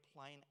 very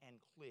plain and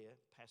clear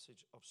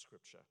passage of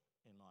Scripture,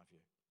 in my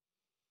view.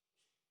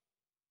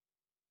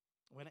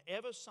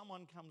 Whenever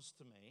someone comes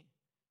to me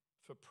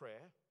for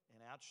prayer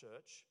in our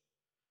church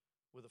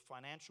with a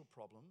financial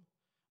problem,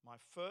 My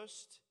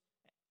first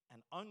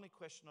and only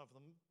question of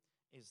them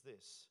is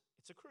this.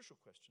 It's a crucial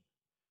question.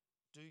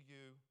 Do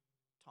you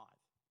tithe?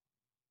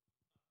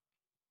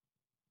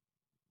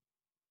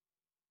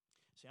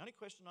 It's the only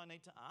question I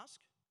need to ask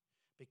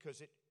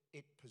because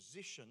it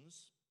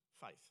positions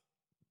faith.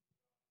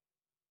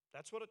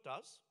 That's what it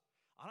does.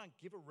 I don't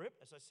give a rip,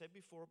 as I said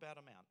before, about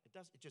amount. It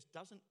just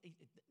doesn't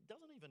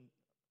even.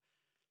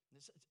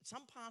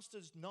 Some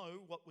pastors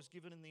know what was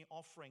given in the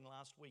offering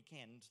last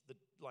weekend,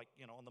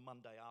 on the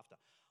Monday after.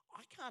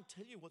 I can't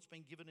tell you what's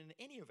been given in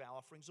any of our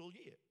offerings all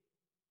year.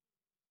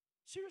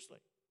 Seriously.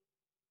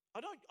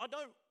 I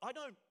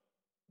don't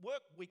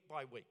work week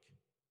by week.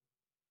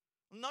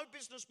 No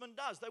businessman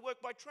does. They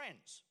work by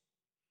trends.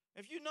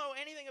 If you know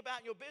anything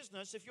about your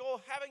business, if you're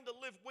having to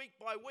live week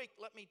by week,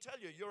 let me tell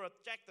you, you're at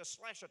Jack the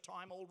Slasher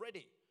time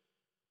already.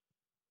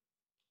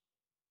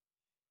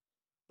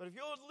 But if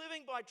you're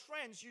living by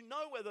trends, you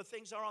know whether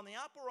things are on the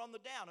up or on the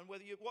down and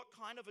what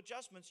kind of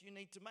adjustments you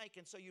need to make.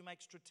 And so you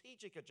make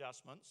strategic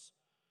adjustments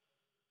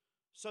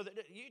so that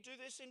you do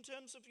this in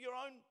terms of your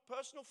own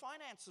personal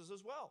finances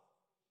as well.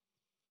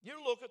 You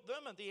look at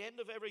them at the end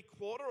of every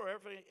quarter or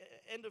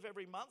end of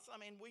every month. I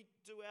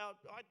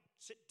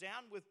sit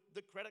down with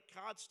the credit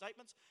card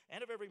statements,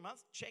 end of every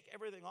month, check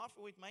everything off,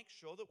 and we make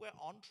sure that we're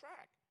on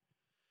track.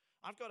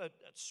 I've got a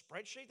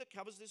spreadsheet that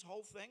covers this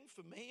whole thing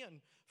for me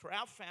and for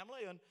our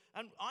family, and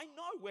I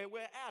know where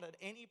we're at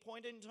any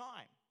point in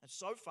time. And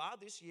so far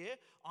this year,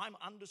 I'm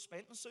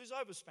underspent and Sue's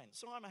overspent,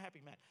 so I'm a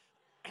happy man.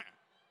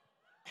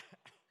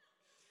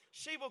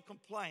 She will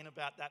complain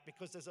about that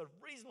because there's a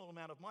reasonable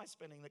amount of my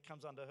spending that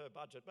comes under her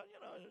budget, but you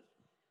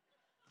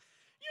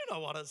know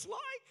what it's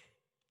like.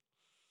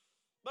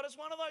 But it's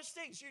one of those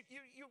things. You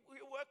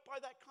work by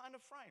that kind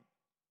of frame.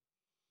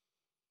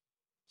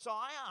 So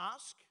I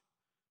ask,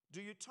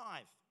 do you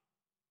tithe?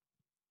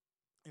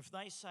 If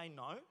they say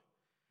no,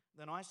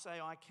 then I say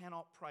I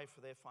cannot pray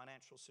for their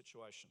financial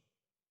situation.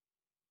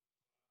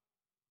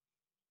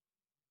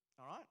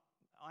 All right?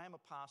 I am a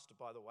pastor,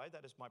 by the way.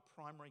 That is my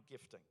primary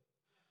gifting.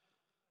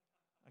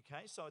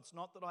 Okay? So it's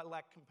not that I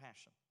lack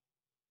compassion.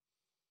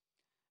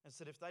 It's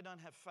that if they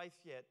don't have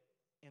faith yet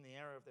in the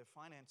area of their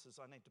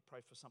finances, I need to pray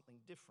for something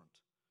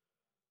different.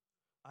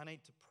 I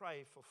need to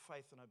pray for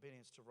faith and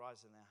obedience to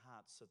rise in their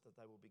hearts so that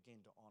they will begin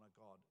to honor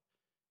God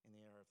in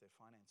the area of their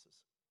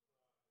finances.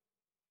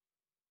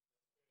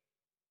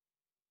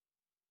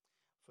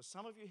 For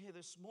some of you here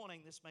this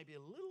morning, this may be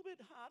a little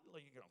bit hard.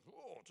 Like you're going,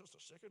 oh, just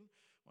a second.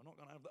 We're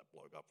not going to have that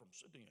bloke up from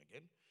Sydney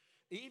again.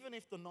 Even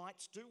if the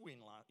Knights do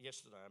win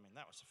yesterday, I mean,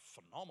 that was a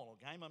phenomenal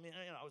game. I mean,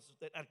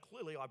 and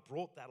clearly I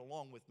brought that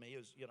along with me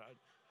as, you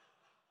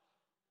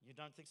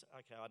don't think so?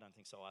 Okay, I don't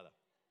think so either.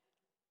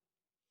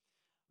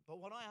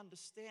 But what I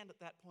understand at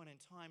that point in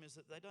time is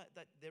that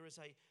there's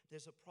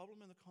a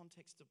problem in the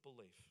context of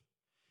belief.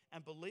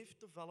 And belief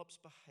develops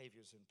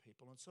behaviors in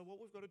people. And so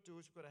what we've got to do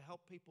is we've got to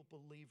help people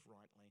believe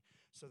rightly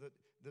so that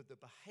the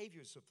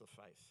behaviors of the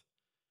faith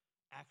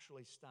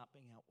actually start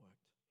being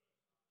outworked.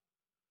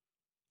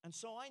 And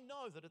so I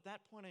know that at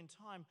that point in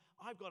time,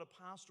 I've got a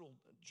pastoral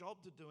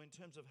job to do in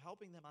terms of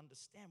helping them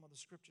understand what the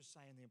Scriptures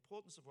say and the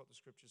importance of what the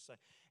Scriptures say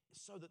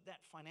so that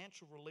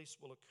financial release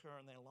will occur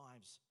in their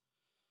lives.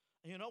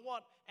 And you know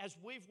what? As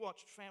we've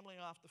watched family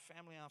after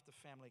family after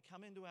family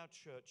come into our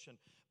church and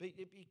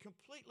be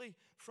completely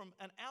from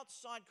an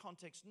outside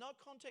context, no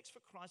context for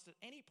Christ at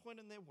any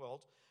point in their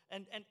world,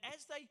 and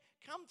as they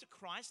come to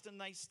Christ and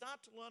they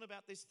start to learn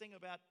about this thing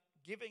about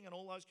giving and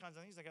all those kinds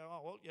of things, they go,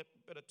 oh, well, yeah,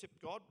 better tip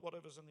God,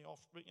 whatever's in the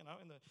off,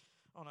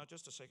 oh, no,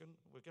 just a second,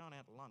 we're going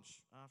out to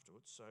lunch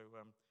afterwards, so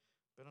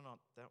better not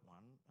that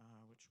one.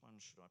 Which one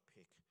should I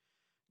pick?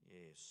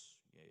 Yes,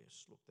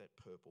 look, that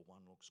purple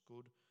one looks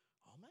good.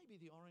 Oh, maybe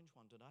the orange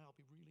one today. I'll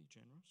be really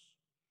generous.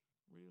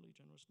 Really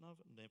generous. No,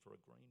 never a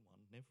green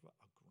one. Never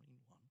a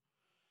green one.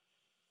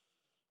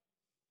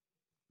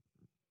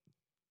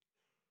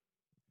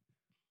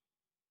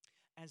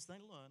 As they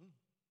learn,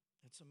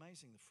 it's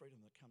amazing the freedom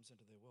that comes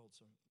into their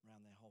worlds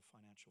around their whole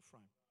financial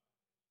frame.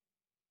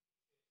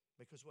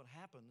 Because what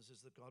happens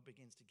is that God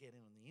begins to get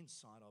in on the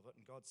inside of it,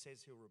 and God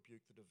says He'll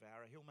rebuke the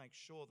devourer. He'll make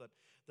sure that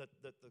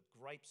the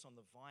grapes on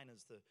the vine,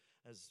 as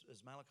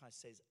Malachi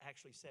says,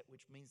 actually set,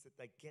 which means that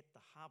they get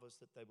the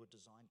harvest that they were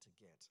designed to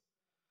get.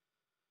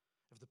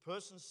 If the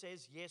person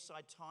says, yes,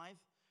 I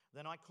tithe,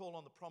 then I call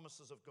on the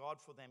promises of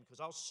God for them, because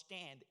I'll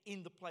stand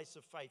in the place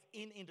of faith,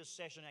 in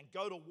intercession, and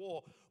go to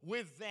war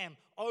with them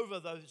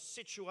over those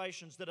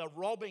situations that are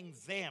robbing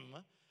them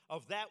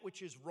of that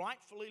which is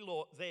rightfully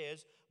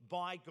theirs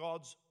by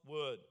God's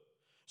word.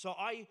 So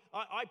I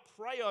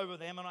pray over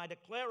them and I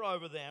declare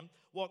over them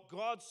what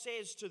God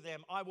says to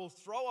them. I will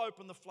throw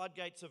open the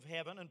floodgates of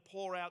heaven and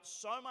pour out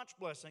so much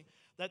blessing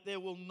that there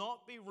will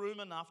not be room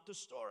enough to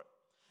store it.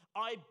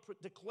 I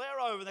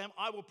declare over them,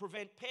 I will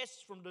prevent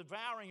pests from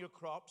devouring your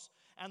crops,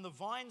 and the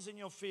vines in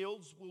your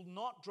fields will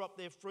not drop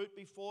their fruit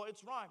before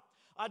it's ripe.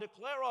 I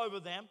declare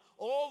over them,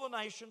 all the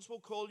nations will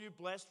call you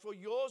blessed, for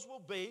yours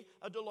will be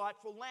a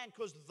delightful land,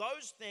 because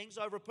those things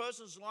over a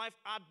person's life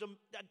are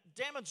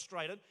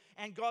demonstrated,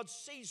 and God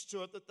sees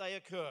to it that they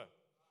occur.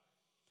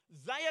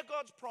 They are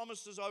God's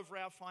promises over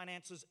our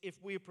finances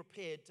if we're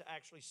prepared to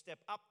actually step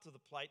up to the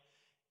plate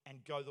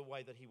and go the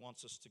way that He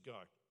wants us to go.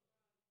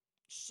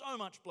 So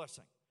much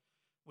blessing.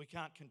 We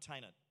can't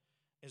contain it,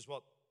 is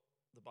what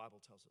the Bible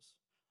tells us.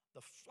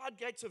 The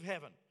floodgates of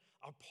heaven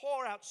are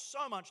pour out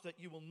so much that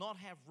you will not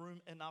have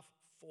room enough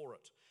for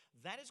it.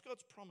 That is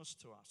God's promise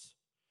to us.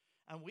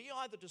 And we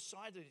either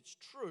decide that it's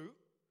true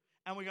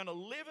and we're going to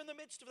live in the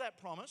midst of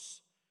that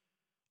promise,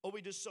 or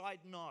we decide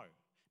no.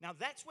 Now,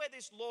 that's where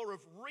this law of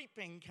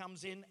reaping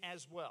comes in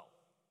as well.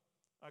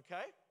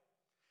 Okay?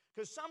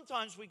 Because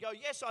sometimes we go,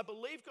 yes, I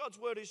believe God's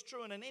word is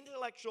true in an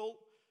intellectual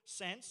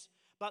sense,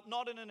 but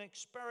not in an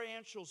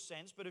experiential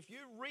sense. But if you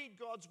read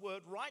God's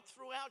word, right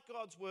throughout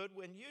God's word,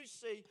 when you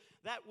see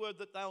that word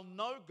that they'll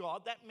know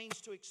God, that means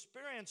to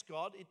experience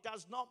God. It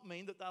does not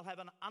mean that they'll have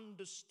an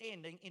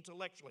understanding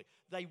intellectually.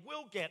 They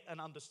will get an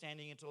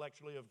understanding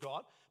intellectually of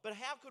God, but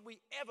how could we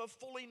ever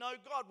fully know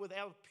God with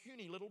our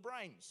puny little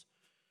brains?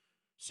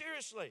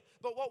 Seriously.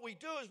 But what we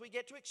do is we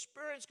get to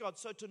experience God.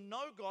 So to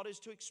know God is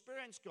to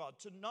experience God.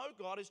 To know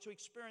God is to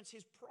experience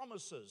His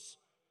promises.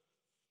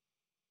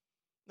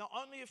 Now,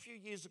 only a few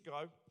years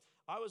ago,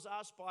 I was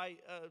asked by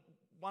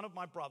one of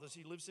my brothers,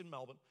 he lives in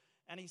Melbourne,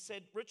 and he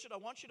said, Richard, I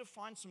want you to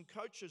find some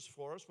coaches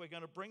for us. We're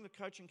going to bring the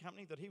coaching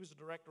company that he was the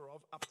director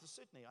of up to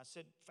Sydney. I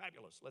said,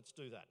 fabulous, let's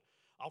do that.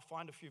 I'll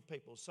find a few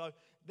people. So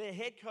their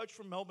head coach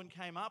from Melbourne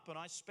came up, and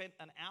I spent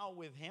an hour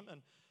with him,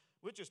 and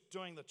we're just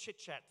doing the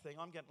chit-chat thing.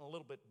 I'm getting a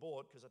little bit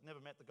bored because I'd never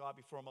met the guy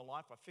before in my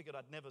life. I figured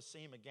I'd never see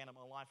him again in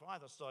my life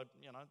either. So,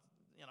 and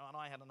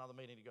I had another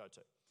meeting to go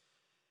to.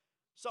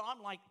 So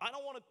I'm like, I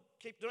don't want to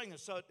keep doing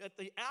this. So at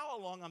the hour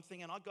long, I'm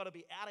thinking, I've got to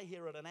be out of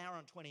here at an hour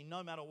and 20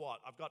 no matter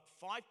what. I've got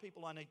 5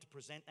 people I need to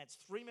present. That's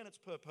 3 minutes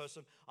per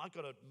person. I've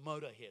got a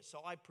motor here.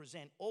 So I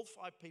present all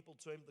 5 people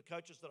to him, the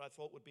coaches that I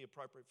thought would be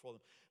appropriate for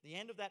them. At the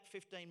end of that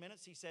 15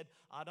 minutes, he said,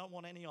 I don't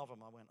want any of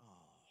them. I went,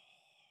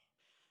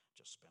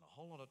 just spent a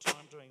whole lot of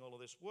time doing all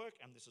of this work,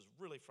 and this is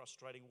really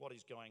frustrating. What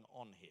is going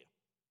on here?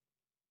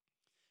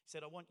 He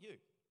said, I want you.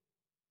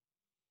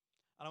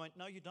 And I went,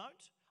 no, you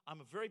don't. I'm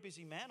a very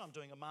busy man. I'm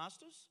doing a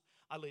master's.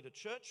 I lead a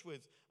church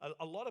with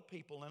a lot of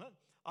people in it.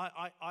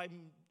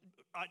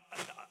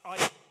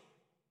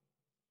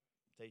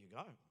 There you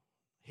go.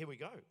 Here we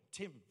go.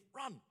 Tim,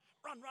 run.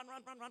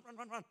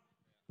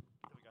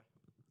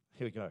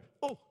 Here we go.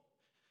 Oh,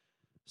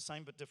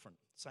 same but different.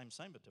 Same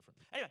but different.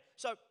 Anyway,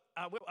 so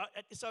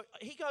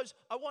he goes,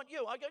 I want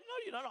you. I go,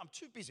 no, you don't. I'm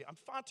too busy. I'm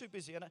far too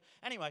busy. And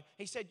anyway,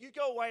 he said, you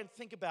go away and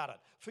think about it.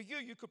 For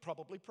you could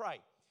probably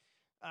pray.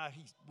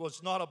 He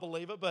was not a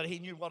believer, but he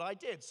knew what I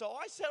did. So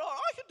I said,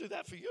 I can do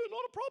that for you.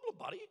 Not a problem,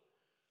 buddy.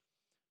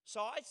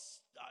 So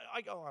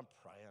I go and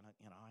pray, and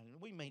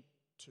we meet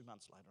 2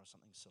 months later or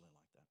something silly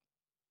like that.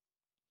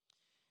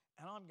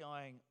 And I'm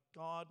going,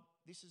 God,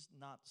 this is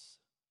nuts.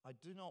 I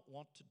do not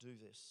want to do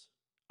this.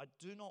 I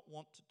do not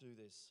want to do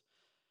this.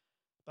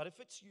 But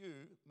if it's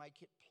you,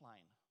 make it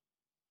plain.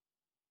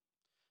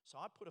 So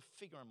I put a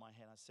figure in my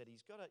head. I said,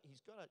 he's got to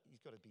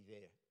be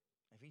there.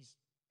 If he's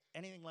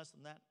anything less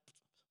than that,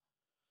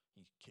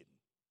 he's kidding.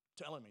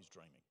 Tell him he's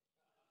dreaming.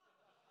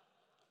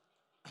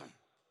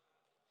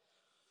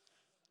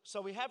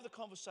 So we have the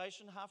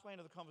conversation. Halfway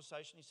into the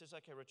conversation, he says,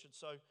 okay, Richard,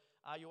 so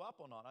are you up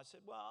or not? I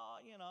said, well,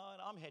 and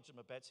I'm hedging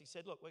my bets. He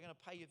said, look, we're going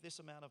to pay you this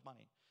amount of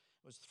money.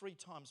 It was 3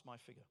 times my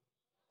figure.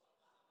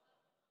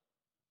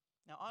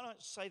 Now, I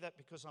don't say that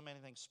because I'm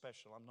anything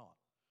special. I'm not.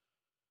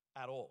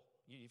 At all.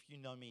 If you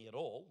know me at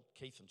all,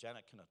 Keith and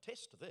Janet can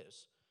attest to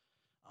this,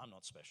 I'm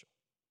not special.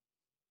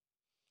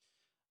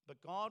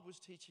 But God was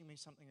teaching me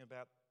something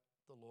about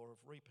the law of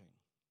reaping.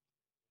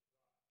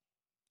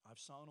 I've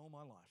sown all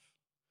my life.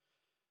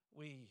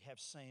 We have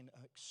seen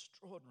an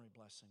extraordinary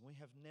blessing. We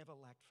have never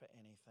lacked for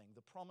anything.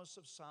 The promise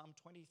of Psalm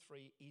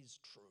 23 is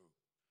true.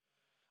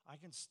 I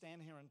can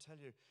stand here and tell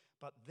you,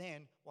 but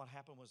then what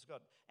happened was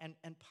God. And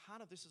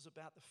part of this is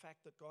about the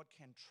fact that God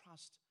can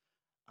trust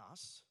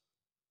us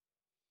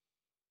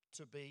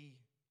to be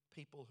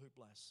people who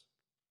bless.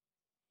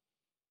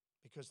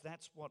 Because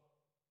that's what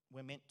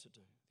we're meant to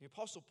do. The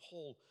Apostle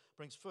Paul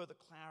brings further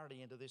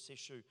clarity into this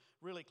issue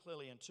really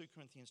clearly in 2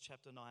 Corinthians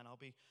chapter 9. I'll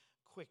be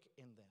quick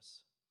in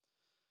this.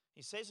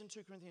 He says in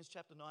 2 Corinthians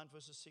chapter 9,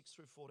 verses 6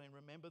 through 14,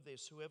 remember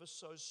this, whoever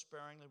sows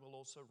sparingly will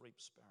also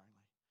reap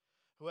sparingly.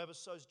 Whoever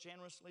sows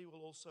generously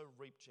will also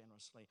reap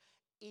generously.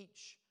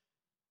 Each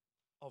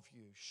of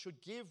you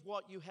should give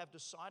what you have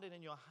decided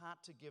in your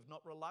heart to give,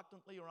 not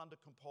reluctantly or under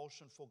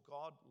compulsion, for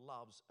God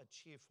loves a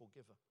cheerful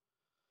giver.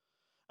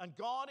 And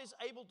God is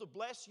able to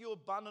bless you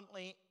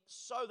abundantly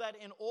so that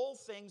in all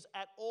things,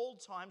 at all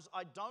times,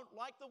 I don't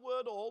like the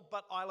word all,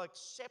 but I'll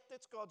accept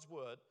it's God's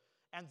word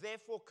and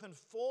therefore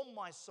conform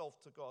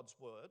myself to God's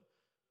word.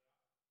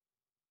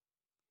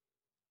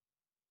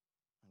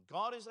 And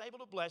God is able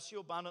to bless you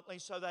abundantly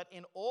so that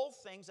in all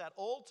things, at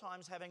all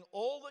times, having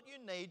all that you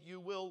need, you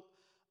will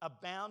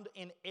abound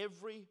in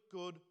every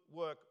good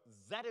work.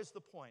 That is the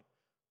point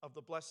of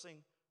the blessing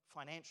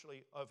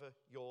financially over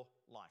your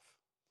life.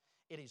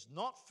 It is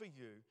not for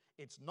you,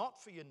 it's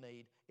not for your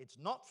need, it's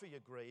not for your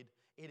greed,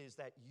 It is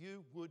that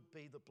you would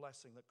be the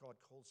blessing that God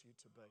calls you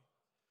to be.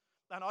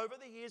 And over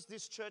the years,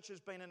 this church has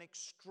been an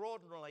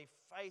extraordinarily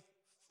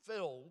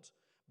faith-filled,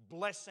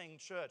 blessing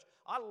church.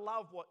 I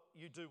love what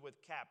you do with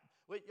CAP.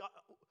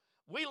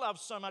 We love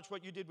so much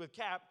what you did with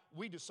CAP,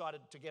 we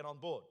decided to get on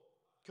board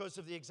because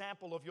of the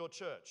example of your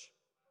church.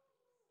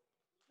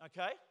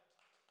 Okay?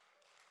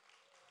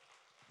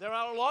 There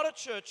are a lot of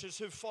churches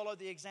who follow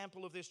the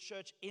example of this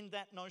church in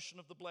that notion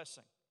of the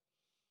blessing.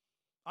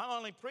 I'm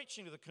only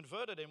preaching to the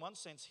converted in one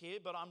sense here,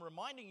 but I'm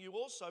reminding you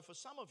also for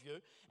some of you,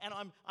 and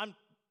I'm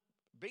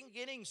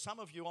beginning some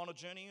of you on a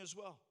journey as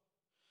well.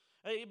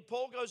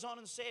 Paul goes on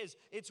and says,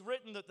 it's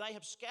written that they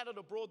have scattered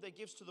abroad their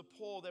gifts to the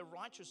poor, their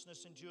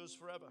righteousness endures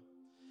forever.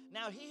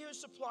 Now he who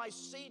supplies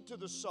seed to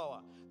the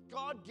sower,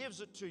 God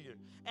gives it to you,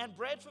 and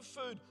bread for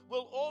food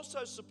will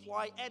also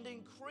supply and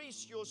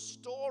increase your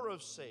store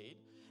of seed,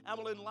 and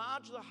will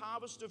enlarge the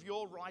harvest of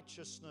your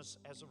righteousness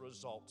as a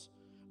result.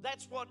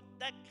 That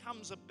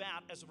comes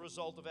about as a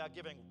result of our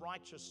giving,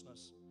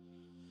 righteousness.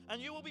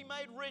 And you will be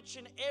made rich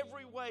in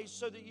every way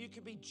so that you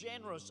can be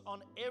generous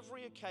on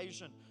every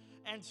occasion.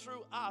 And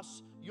through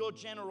us, your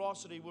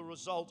generosity will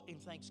result in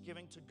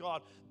thanksgiving to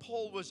God.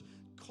 Paul was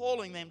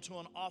calling them to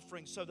an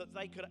offering so that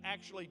they could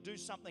actually do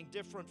something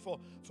different for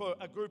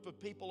a group of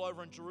people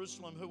over in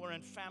Jerusalem who were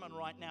in famine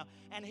right now.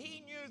 And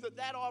he knew that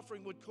that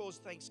offering would cause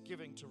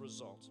thanksgiving to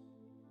result.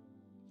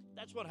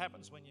 That's what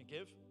happens when you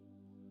give.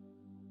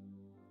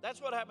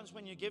 That's what happens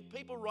when you give.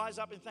 People rise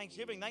up in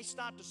thanksgiving. They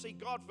start to see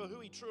God for who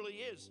He truly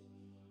is.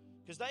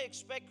 Because they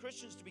expect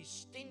Christians to be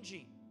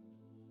stingy.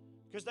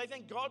 Because they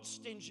think God's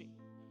stingy.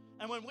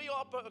 And when we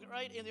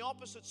operate in the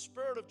opposite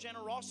spirit of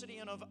generosity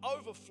and of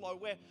overflow,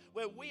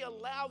 where we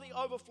allow the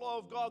overflow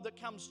of God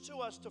that comes to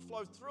us to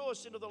flow through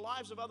us into the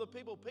lives of other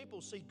people, people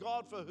see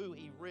God for who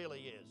He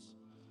really is.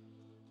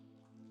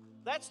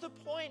 That's the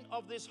point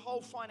of this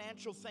whole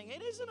financial thing.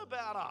 It isn't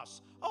about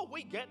us. Oh,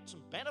 we get some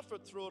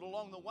benefit through it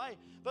along the way.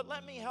 But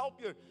let me help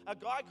you. A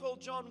guy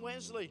called John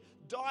Wesley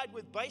died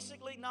with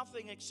basically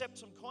nothing except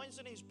some coins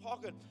in his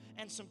pocket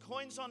and some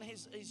coins on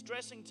his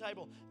dressing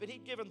table. But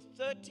he'd given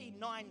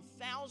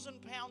 39,000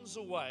 pounds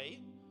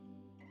away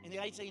in the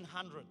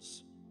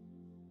 1800s.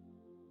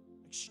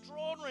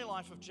 Extraordinary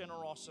life of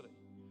generosity.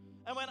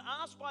 And when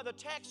asked by the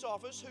tax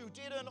office, who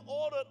did an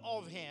audit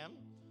of him,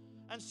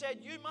 and said,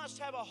 you must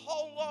have a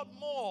whole lot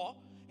more.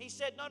 He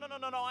said, no,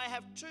 I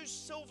have 2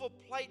 silver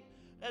plate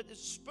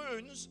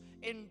spoons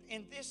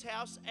in this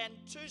house and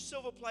 2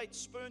 silver plate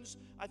spoons,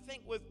 I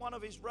think with one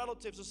of his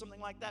relatives or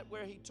something like that,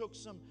 where he took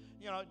some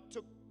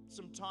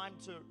time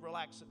to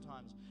relax at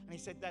times. And he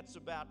said, that's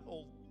about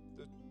all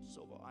the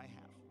silver I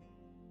have.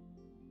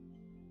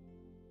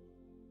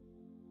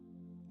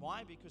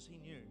 Why? Because he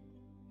knew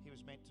he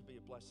was meant to be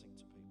a blessing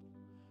to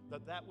people.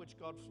 That which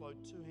God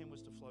flowed to him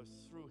was to flow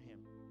through him.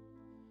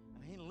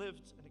 And he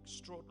lived an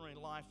extraordinary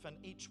life, and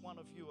each one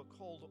of you are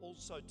called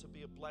also to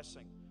be a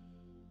blessing.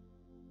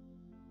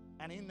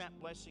 And in that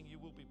blessing, you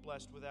will be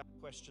blessed without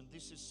question.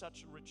 This is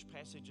such a rich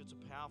passage. It's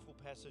a powerful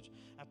passage,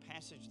 a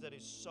passage that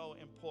is so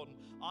important.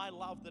 I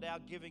love that our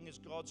giving is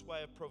God's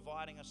way of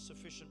providing us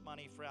sufficient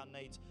money for our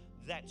needs.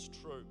 That's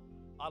true.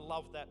 I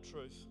love that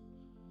truth.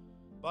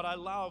 But I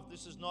love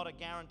this is not a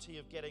guarantee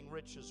of getting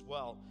rich as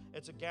well.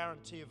 It's a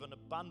guarantee of an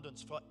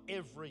abundance for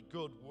every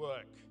good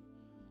work.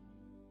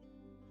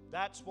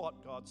 That's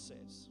what God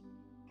says.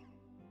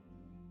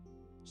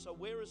 So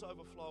where is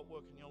overflow at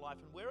work in your life?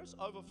 And where is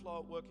overflow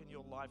at work in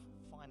your life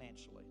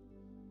financially?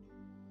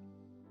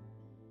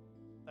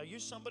 Are you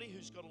somebody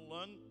who's got to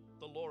learn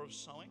the law of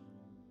sowing?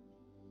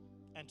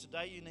 And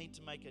today you need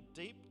to make a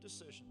deep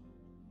decision,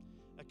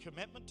 a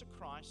commitment to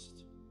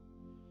Christ,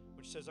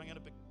 which says, I'm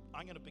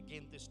going to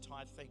begin this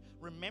tithe thing.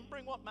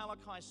 Remembering what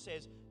Malachi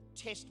says,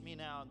 test me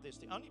now in this.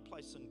 The only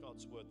place in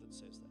God's word that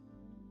says that.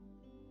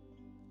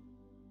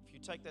 If you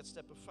take that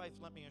step of faith,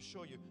 let me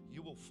assure you,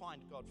 you will find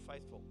God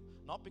faithful.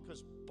 Not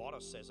because Botta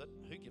says it.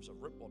 Who gives a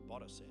rip what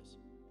Botta says?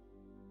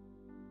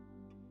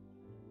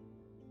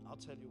 I'll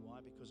tell you why,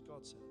 because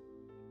God said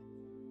it.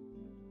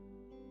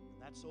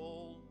 And that's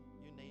all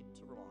you need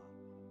to rely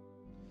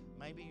on.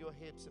 Maybe you're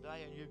here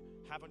today and you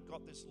haven't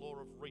got this law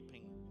of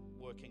reaping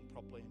working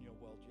properly in your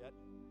world yet.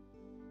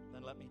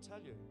 Then let me tell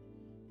you,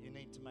 you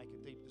need to make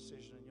a deep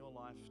decision in your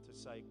life to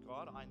say,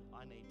 God,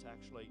 I need to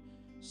actually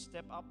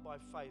step up by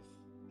faith.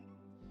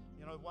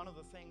 You know, one of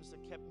the things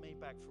that kept me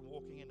back from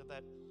walking into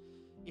that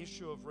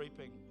issue of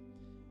reaping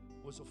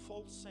was a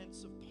false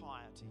sense of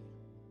piety,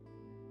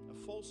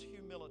 a false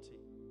humility.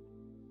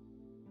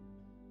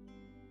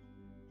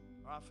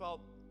 I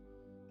felt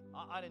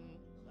I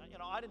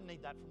didn't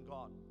need that from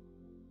God.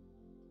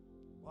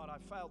 What I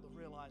failed to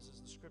realize is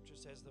the scripture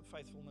says that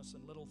faithfulness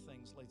in little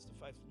things leads to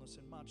faithfulness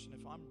in much. And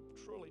if I'm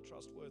truly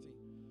trustworthy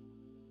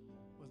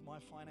with my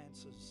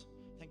finances,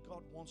 then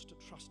God wants to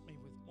trust me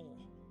with more.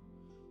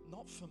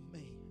 Not for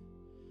me,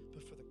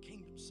 but for the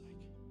kingdom's sake.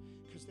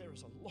 Because there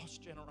is a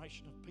lost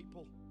generation of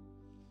people.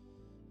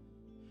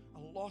 A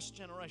lost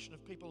generation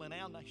of people in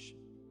our nation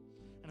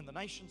and in the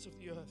nations of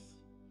the earth.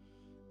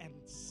 And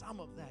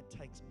some of that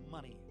takes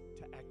money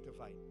to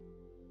activate.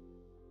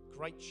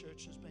 great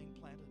churches being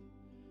planted,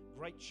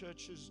 great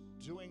churches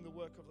doing the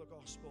work of the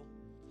gospel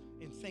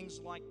in things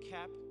like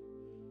CAP,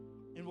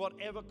 in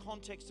whatever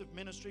context of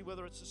ministry,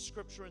 whether it's a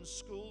scripture in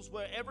schools,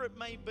 wherever it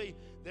may be,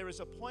 there is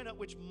a point at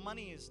which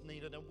money is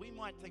needed. And we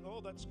might think, oh,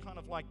 that's kind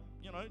of like,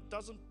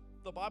 doesn't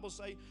the Bible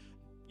say,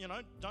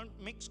 don't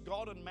mix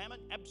God and mammon?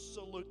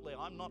 Absolutely.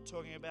 I'm not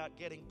talking about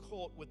getting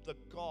caught with the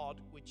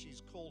God which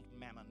is called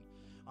mammon.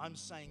 I'm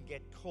saying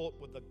get caught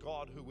with the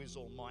God who is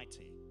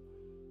almighty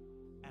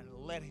and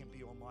let him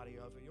be almighty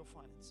over your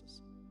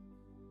finances.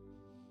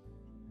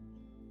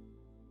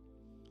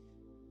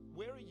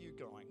 Where are you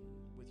going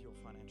with your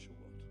financial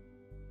world?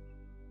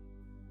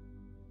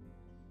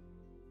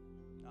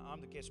 Now,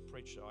 I'm the guest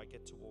preacher. I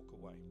get to walk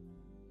away.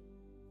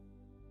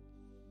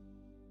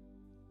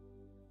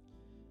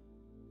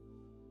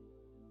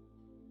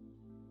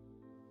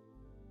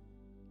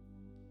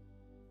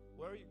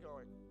 Where are you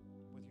going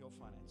with your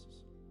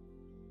finances?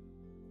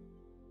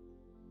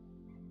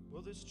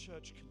 Will this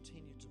church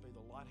continue to be the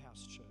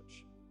lighthouse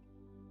church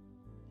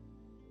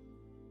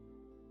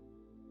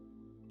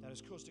that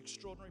has caused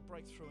extraordinary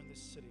breakthrough in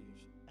this city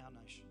of our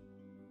nation?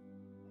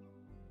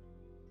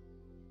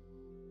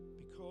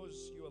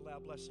 Because you allow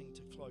blessing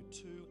to flow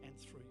to and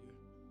through you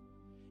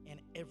in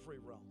every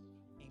realm,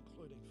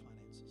 including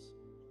finances.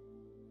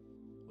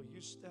 Will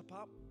you step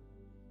up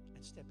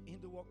and step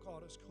into what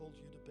God has called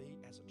you to be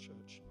as a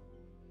church?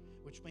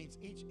 Which means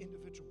each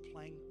individual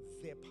playing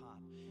their part,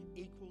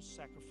 equal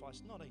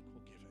sacrifice, not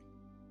equal giving,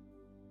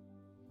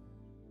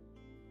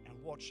 and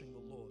watching the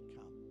Lord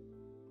come.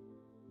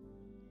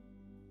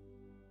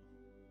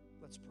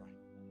 Let's pray.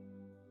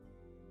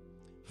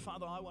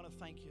 Father, I want to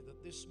thank you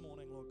that this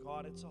morning, Lord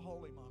God, it's a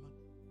holy moment.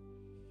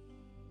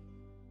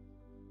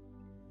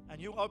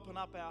 And you open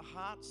up our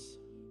hearts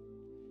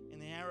in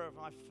the area of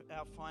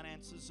our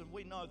finances, and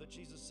we know that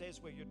Jesus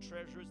says, where your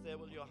treasure is, there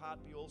will your heart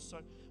be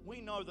also.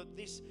 We know that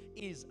this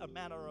is a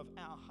matter of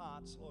our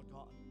hearts, Lord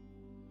God.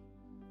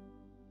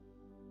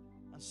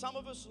 And some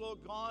of us, Lord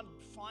God,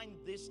 find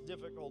this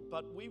difficult,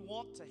 but we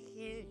want to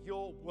hear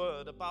your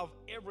word above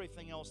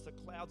everything else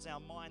that clouds our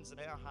minds and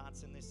our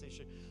hearts in this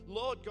issue.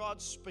 Lord God,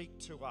 speak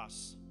to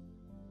us.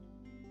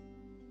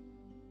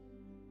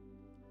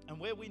 And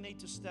where we need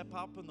to step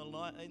up in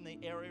the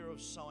area of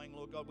sowing,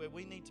 Lord God, where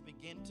we need to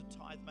begin to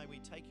tithe, may we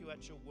take you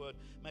at your word.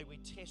 May we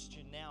test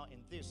you now in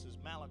this, as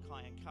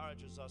Malachi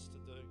encourages us to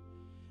do.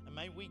 And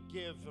may we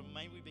give, and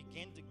may we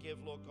begin to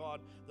give, Lord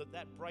God,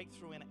 that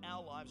breakthrough in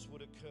our lives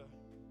would occur.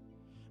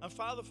 And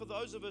Father, for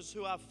those of us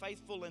who are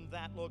faithful in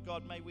that, Lord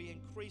God, may we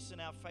increase in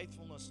our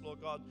faithfulness,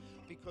 Lord God,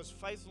 because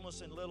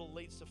faithfulness in little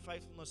leads to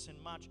faithfulness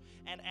in much.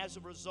 And as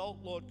a result,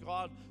 Lord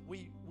God,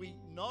 we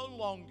no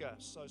longer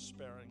sow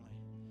sparingly.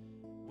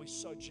 We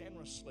sow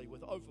generously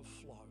with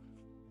overflow.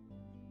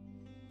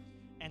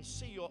 And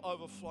see your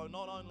overflow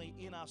not only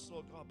in us,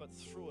 Lord God, but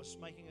through us,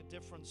 making a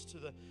difference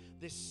to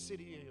this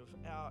city of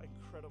our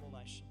incredible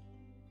nation.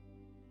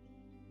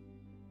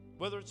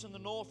 Whether it's in the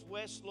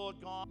northwest, Lord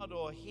God,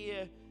 or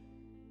here,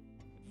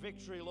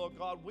 Victory, Lord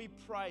God, we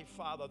pray,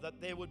 Father,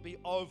 that there would be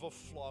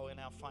overflow in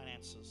our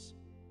finances.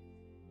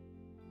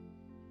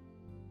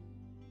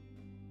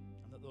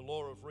 And that the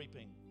law of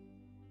reaping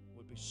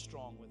would be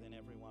strong within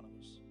every one of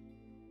us.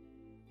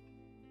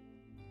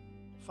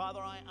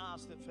 Father, I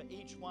ask that for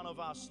each one of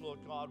us, Lord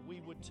God, we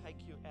would take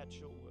you at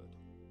your word.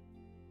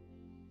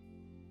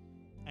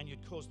 And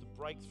you'd cause the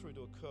breakthrough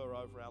to occur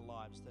over our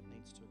lives that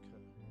needs to occur.